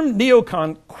the term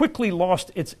neocon quickly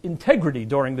lost its integrity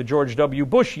during the George W.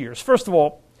 Bush years. First of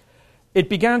all, it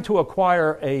began to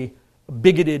acquire a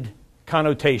bigoted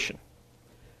connotation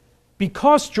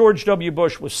because George W.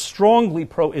 Bush was strongly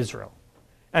pro-Israel,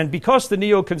 and because the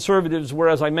neoconservatives were,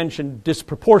 as I mentioned,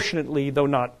 disproportionately, though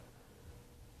not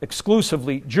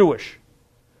exclusively, Jewish,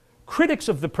 critics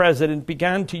of the president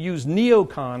began to use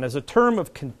neocon as a term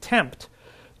of contempt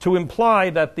to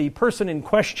imply that the person in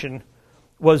question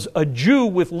was a Jew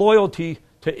with loyalty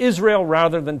to Israel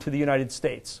rather than to the United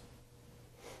States.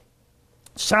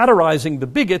 Satirizing the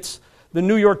bigots, the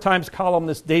New York Times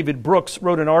columnist David Brooks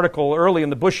wrote an article early in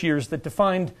the Bush years that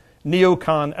defined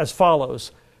neocon as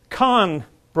follows. Con,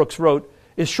 Brooks wrote,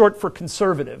 is short for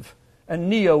conservative, and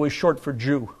neo is short for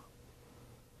Jew.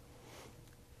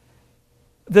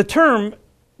 The term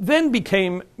then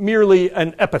became merely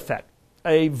an epithet,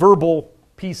 a verbal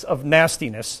piece of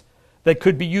nastiness that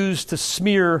could be used to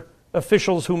smear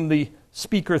officials whom the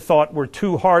speaker thought were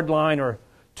too hardline or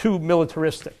too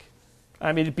militaristic.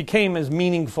 I mean, it became as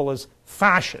meaningful as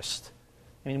fascist.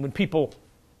 I mean, when people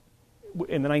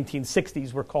in the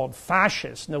 1960s were called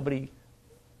fascists, nobody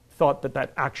thought that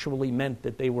that actually meant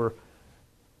that they were,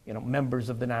 members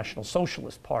of the National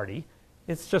Socialist Party.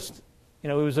 It's just,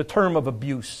 it was a term of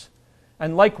abuse.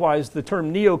 And likewise, the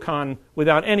term neocon,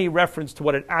 without any reference to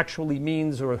what it actually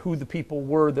means or who the people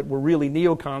were that were really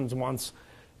neocons once,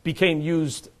 became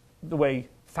used the way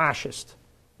fascist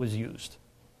was used.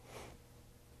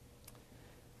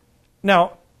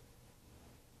 Now,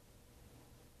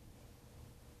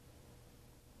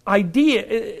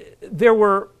 there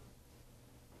were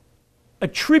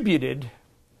attributed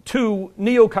to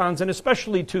neocons, and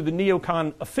especially to the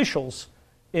neocon officials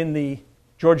in the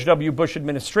George W. Bush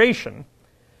administration,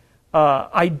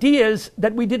 ideas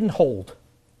that we didn't hold,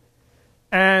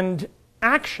 and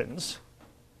actions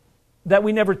that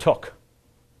we never took.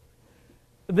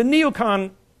 The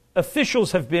neocon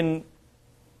officials have been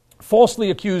falsely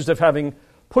accused of having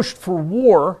pushed for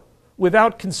war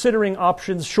without considering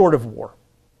options short of war.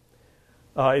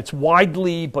 It's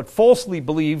widely but falsely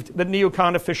believed that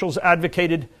neocon officials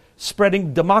advocated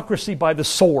spreading democracy by the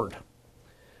sword,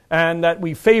 and that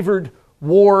we favored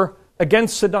war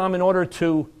against Saddam in order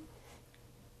to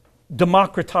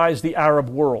democratize the Arab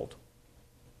world.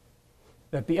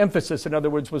 That the emphasis, in other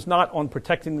words, was not on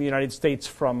protecting the United States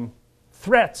from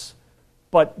threats,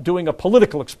 but doing a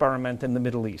political experiment in the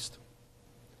Middle East.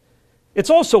 It's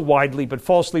also widely but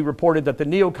falsely reported that the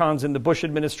neocons in the Bush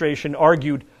administration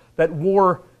argued that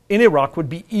war in Iraq would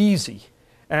be easy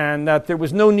and that there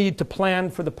was no need to plan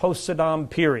for the post-Saddam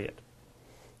period.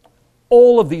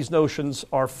 All of these notions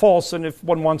are false, and if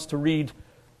one wants to read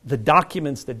the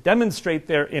documents that demonstrate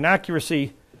their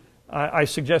inaccuracy, I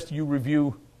suggest you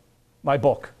review my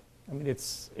book. I mean,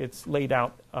 it's laid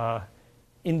out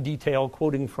in detail,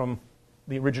 quoting from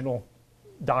the original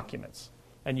documents.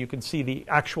 And you can see the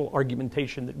actual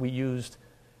argumentation that we used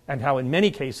and how in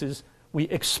many cases we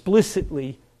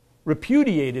explicitly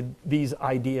repudiated these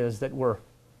ideas that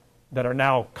are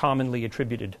now commonly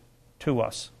attributed to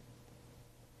us.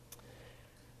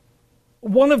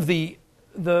 One of the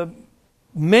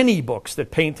many books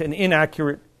that paint an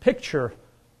inaccurate picture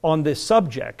on this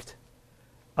subject,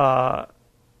 and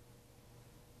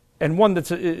one that's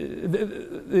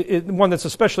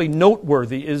especially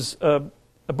noteworthy, is a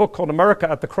book called America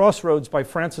at the Crossroads by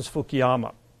Francis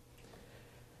Fukuyama.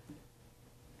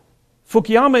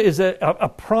 Fukuyama is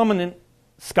a prominent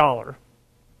scholar,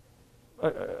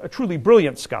 a truly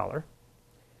brilliant scholar,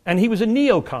 and he was a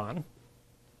neocon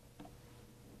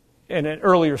in an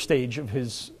earlier stage of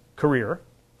his career,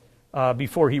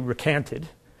 before he recanted.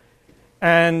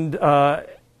 And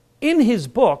in his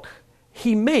book,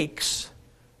 he makes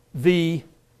the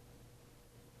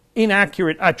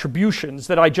inaccurate attributions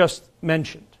that I just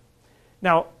mentioned.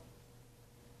 Now,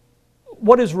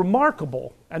 what is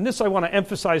remarkable, and this I want to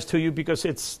emphasize to you because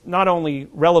it's not only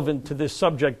relevant to this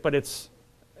subject, but it's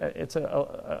an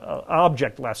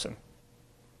object lesson.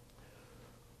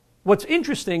 What's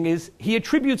interesting is he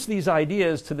attributes these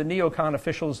ideas to the neocon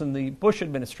officials in the Bush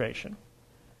administration.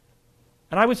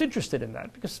 And I was interested in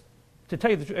that because, to tell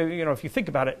you the truth, if you think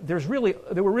about it, there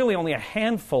were really only a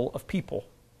handful of people.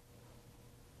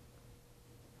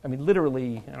 I mean,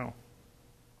 literally,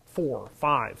 4 or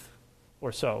 5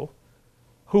 or so,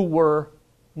 who were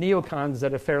neocons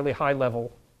at a fairly high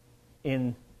level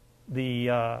in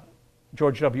the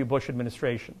George W. Bush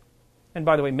administration. And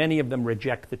by the way, many of them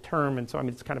reject the term, and so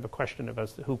it's kind of a question of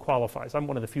as to who qualifies. I'm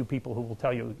one of the few people who will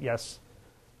tell you, yes,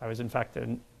 I was in fact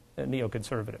a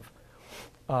neoconservative.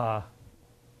 And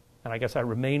I guess I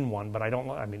remain one, but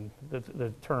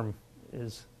the term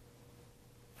is,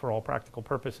 for all practical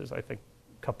purposes, I think,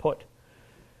 kaput.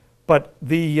 But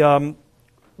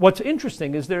what's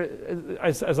interesting is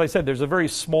as I said, there's a very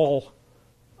small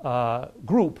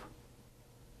group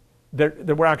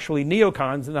there were actually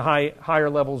neocons in the higher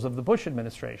levels of the Bush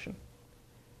administration.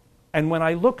 And when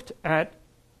I looked at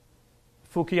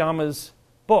Fukuyama's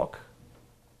book,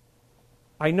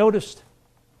 I noticed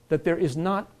that there is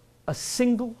not a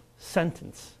single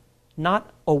sentence,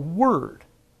 not a word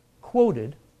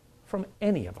quoted from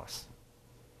any of us.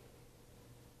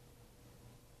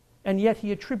 And yet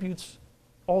he attributes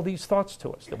all these thoughts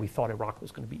to us, that we thought Iraq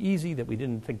was going to be easy, that we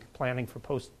didn't think planning for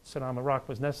post-Saddam Iraq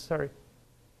was necessary,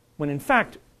 when in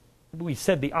fact we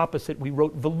said the opposite. We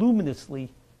wrote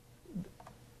voluminously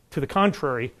to the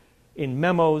contrary in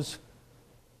memos.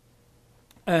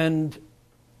 And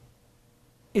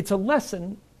it's a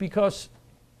lesson because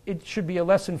it should be a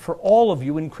lesson for all of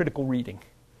you in critical reading.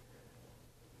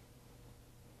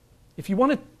 If you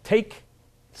want to take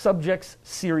subjects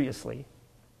seriously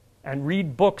and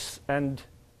read books and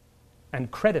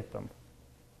credit them,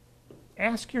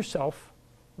 ask yourself,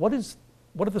 what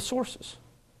are the sources?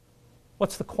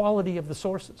 What's the quality of the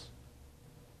sources?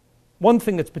 One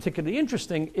thing that's particularly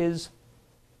interesting is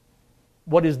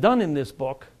what is done in this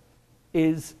book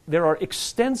is there are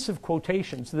extensive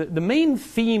quotations. The main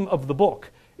theme of the book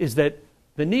is that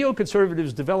the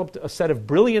neoconservatives developed a set of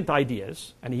brilliant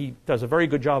ideas, and he does a very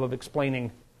good job of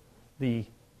explaining the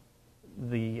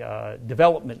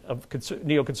development of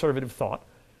neoconservative thought.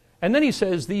 And then he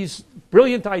says these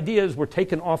brilliant ideas were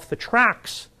taken off the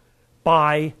tracks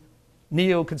by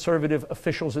neoconservative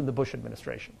officials in the Bush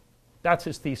administration. That's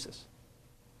his thesis.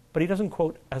 But he doesn't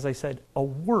quote, as I said, a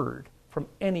word from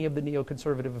any of the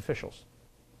neoconservative officials.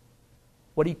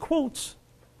 What he quotes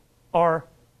are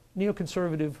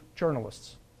neoconservative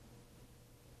journalists.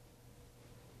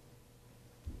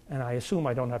 And I assume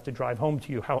I don't have to drive home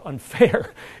to you how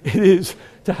unfair it is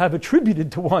to have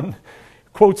attributed to one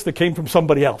quotes that came from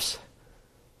somebody else.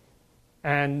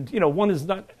 And, one is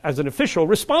not, as an official,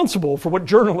 responsible for what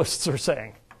journalists are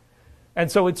saying.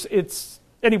 And so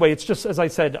anyway, it's just, as I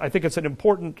said, I think it's an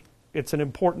important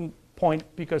point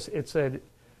because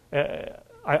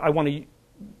I want to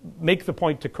make the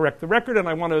point to correct the record, and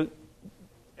I want to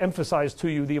emphasize to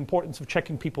you the importance of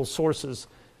checking people's sources,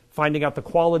 finding out the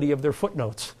quality of their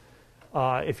footnotes,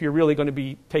 if you're really going to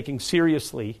be taking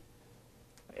seriously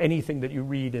anything that you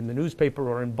read in the newspaper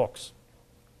or in books.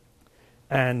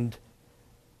 And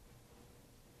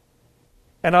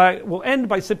I will end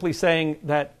by simply saying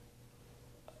that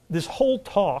this whole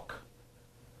talk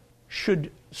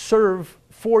should serve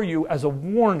for you as a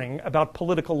warning about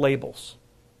political labels.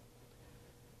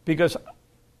 Because,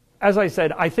 as I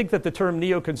said, I think that the term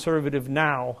neoconservative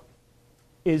now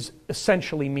is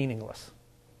essentially meaningless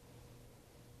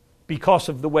because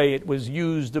of the way it was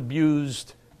used,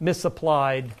 abused,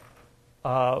 misapplied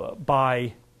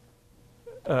by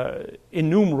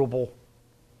innumerable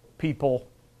people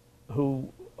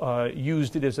who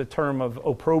used it as a term of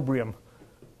opprobrium,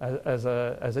 as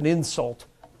an insult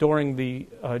during the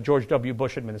George W.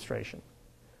 Bush administration.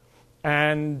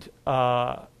 And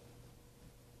so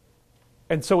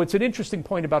it's an interesting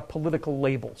point about political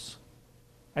labels.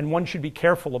 And one should be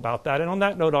careful about that. And on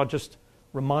that note, I'll just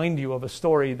remind you of a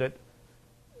story that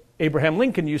Abraham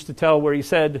Lincoln used to tell where he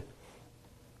said,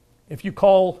 if you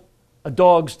call a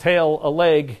dog's tail a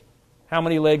leg, how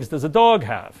many legs does a dog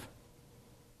have?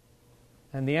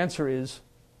 And the answer is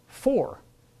 4,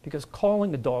 because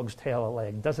calling a dog's tail a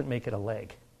leg doesn't make it a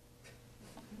leg.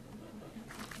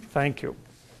 Thank you.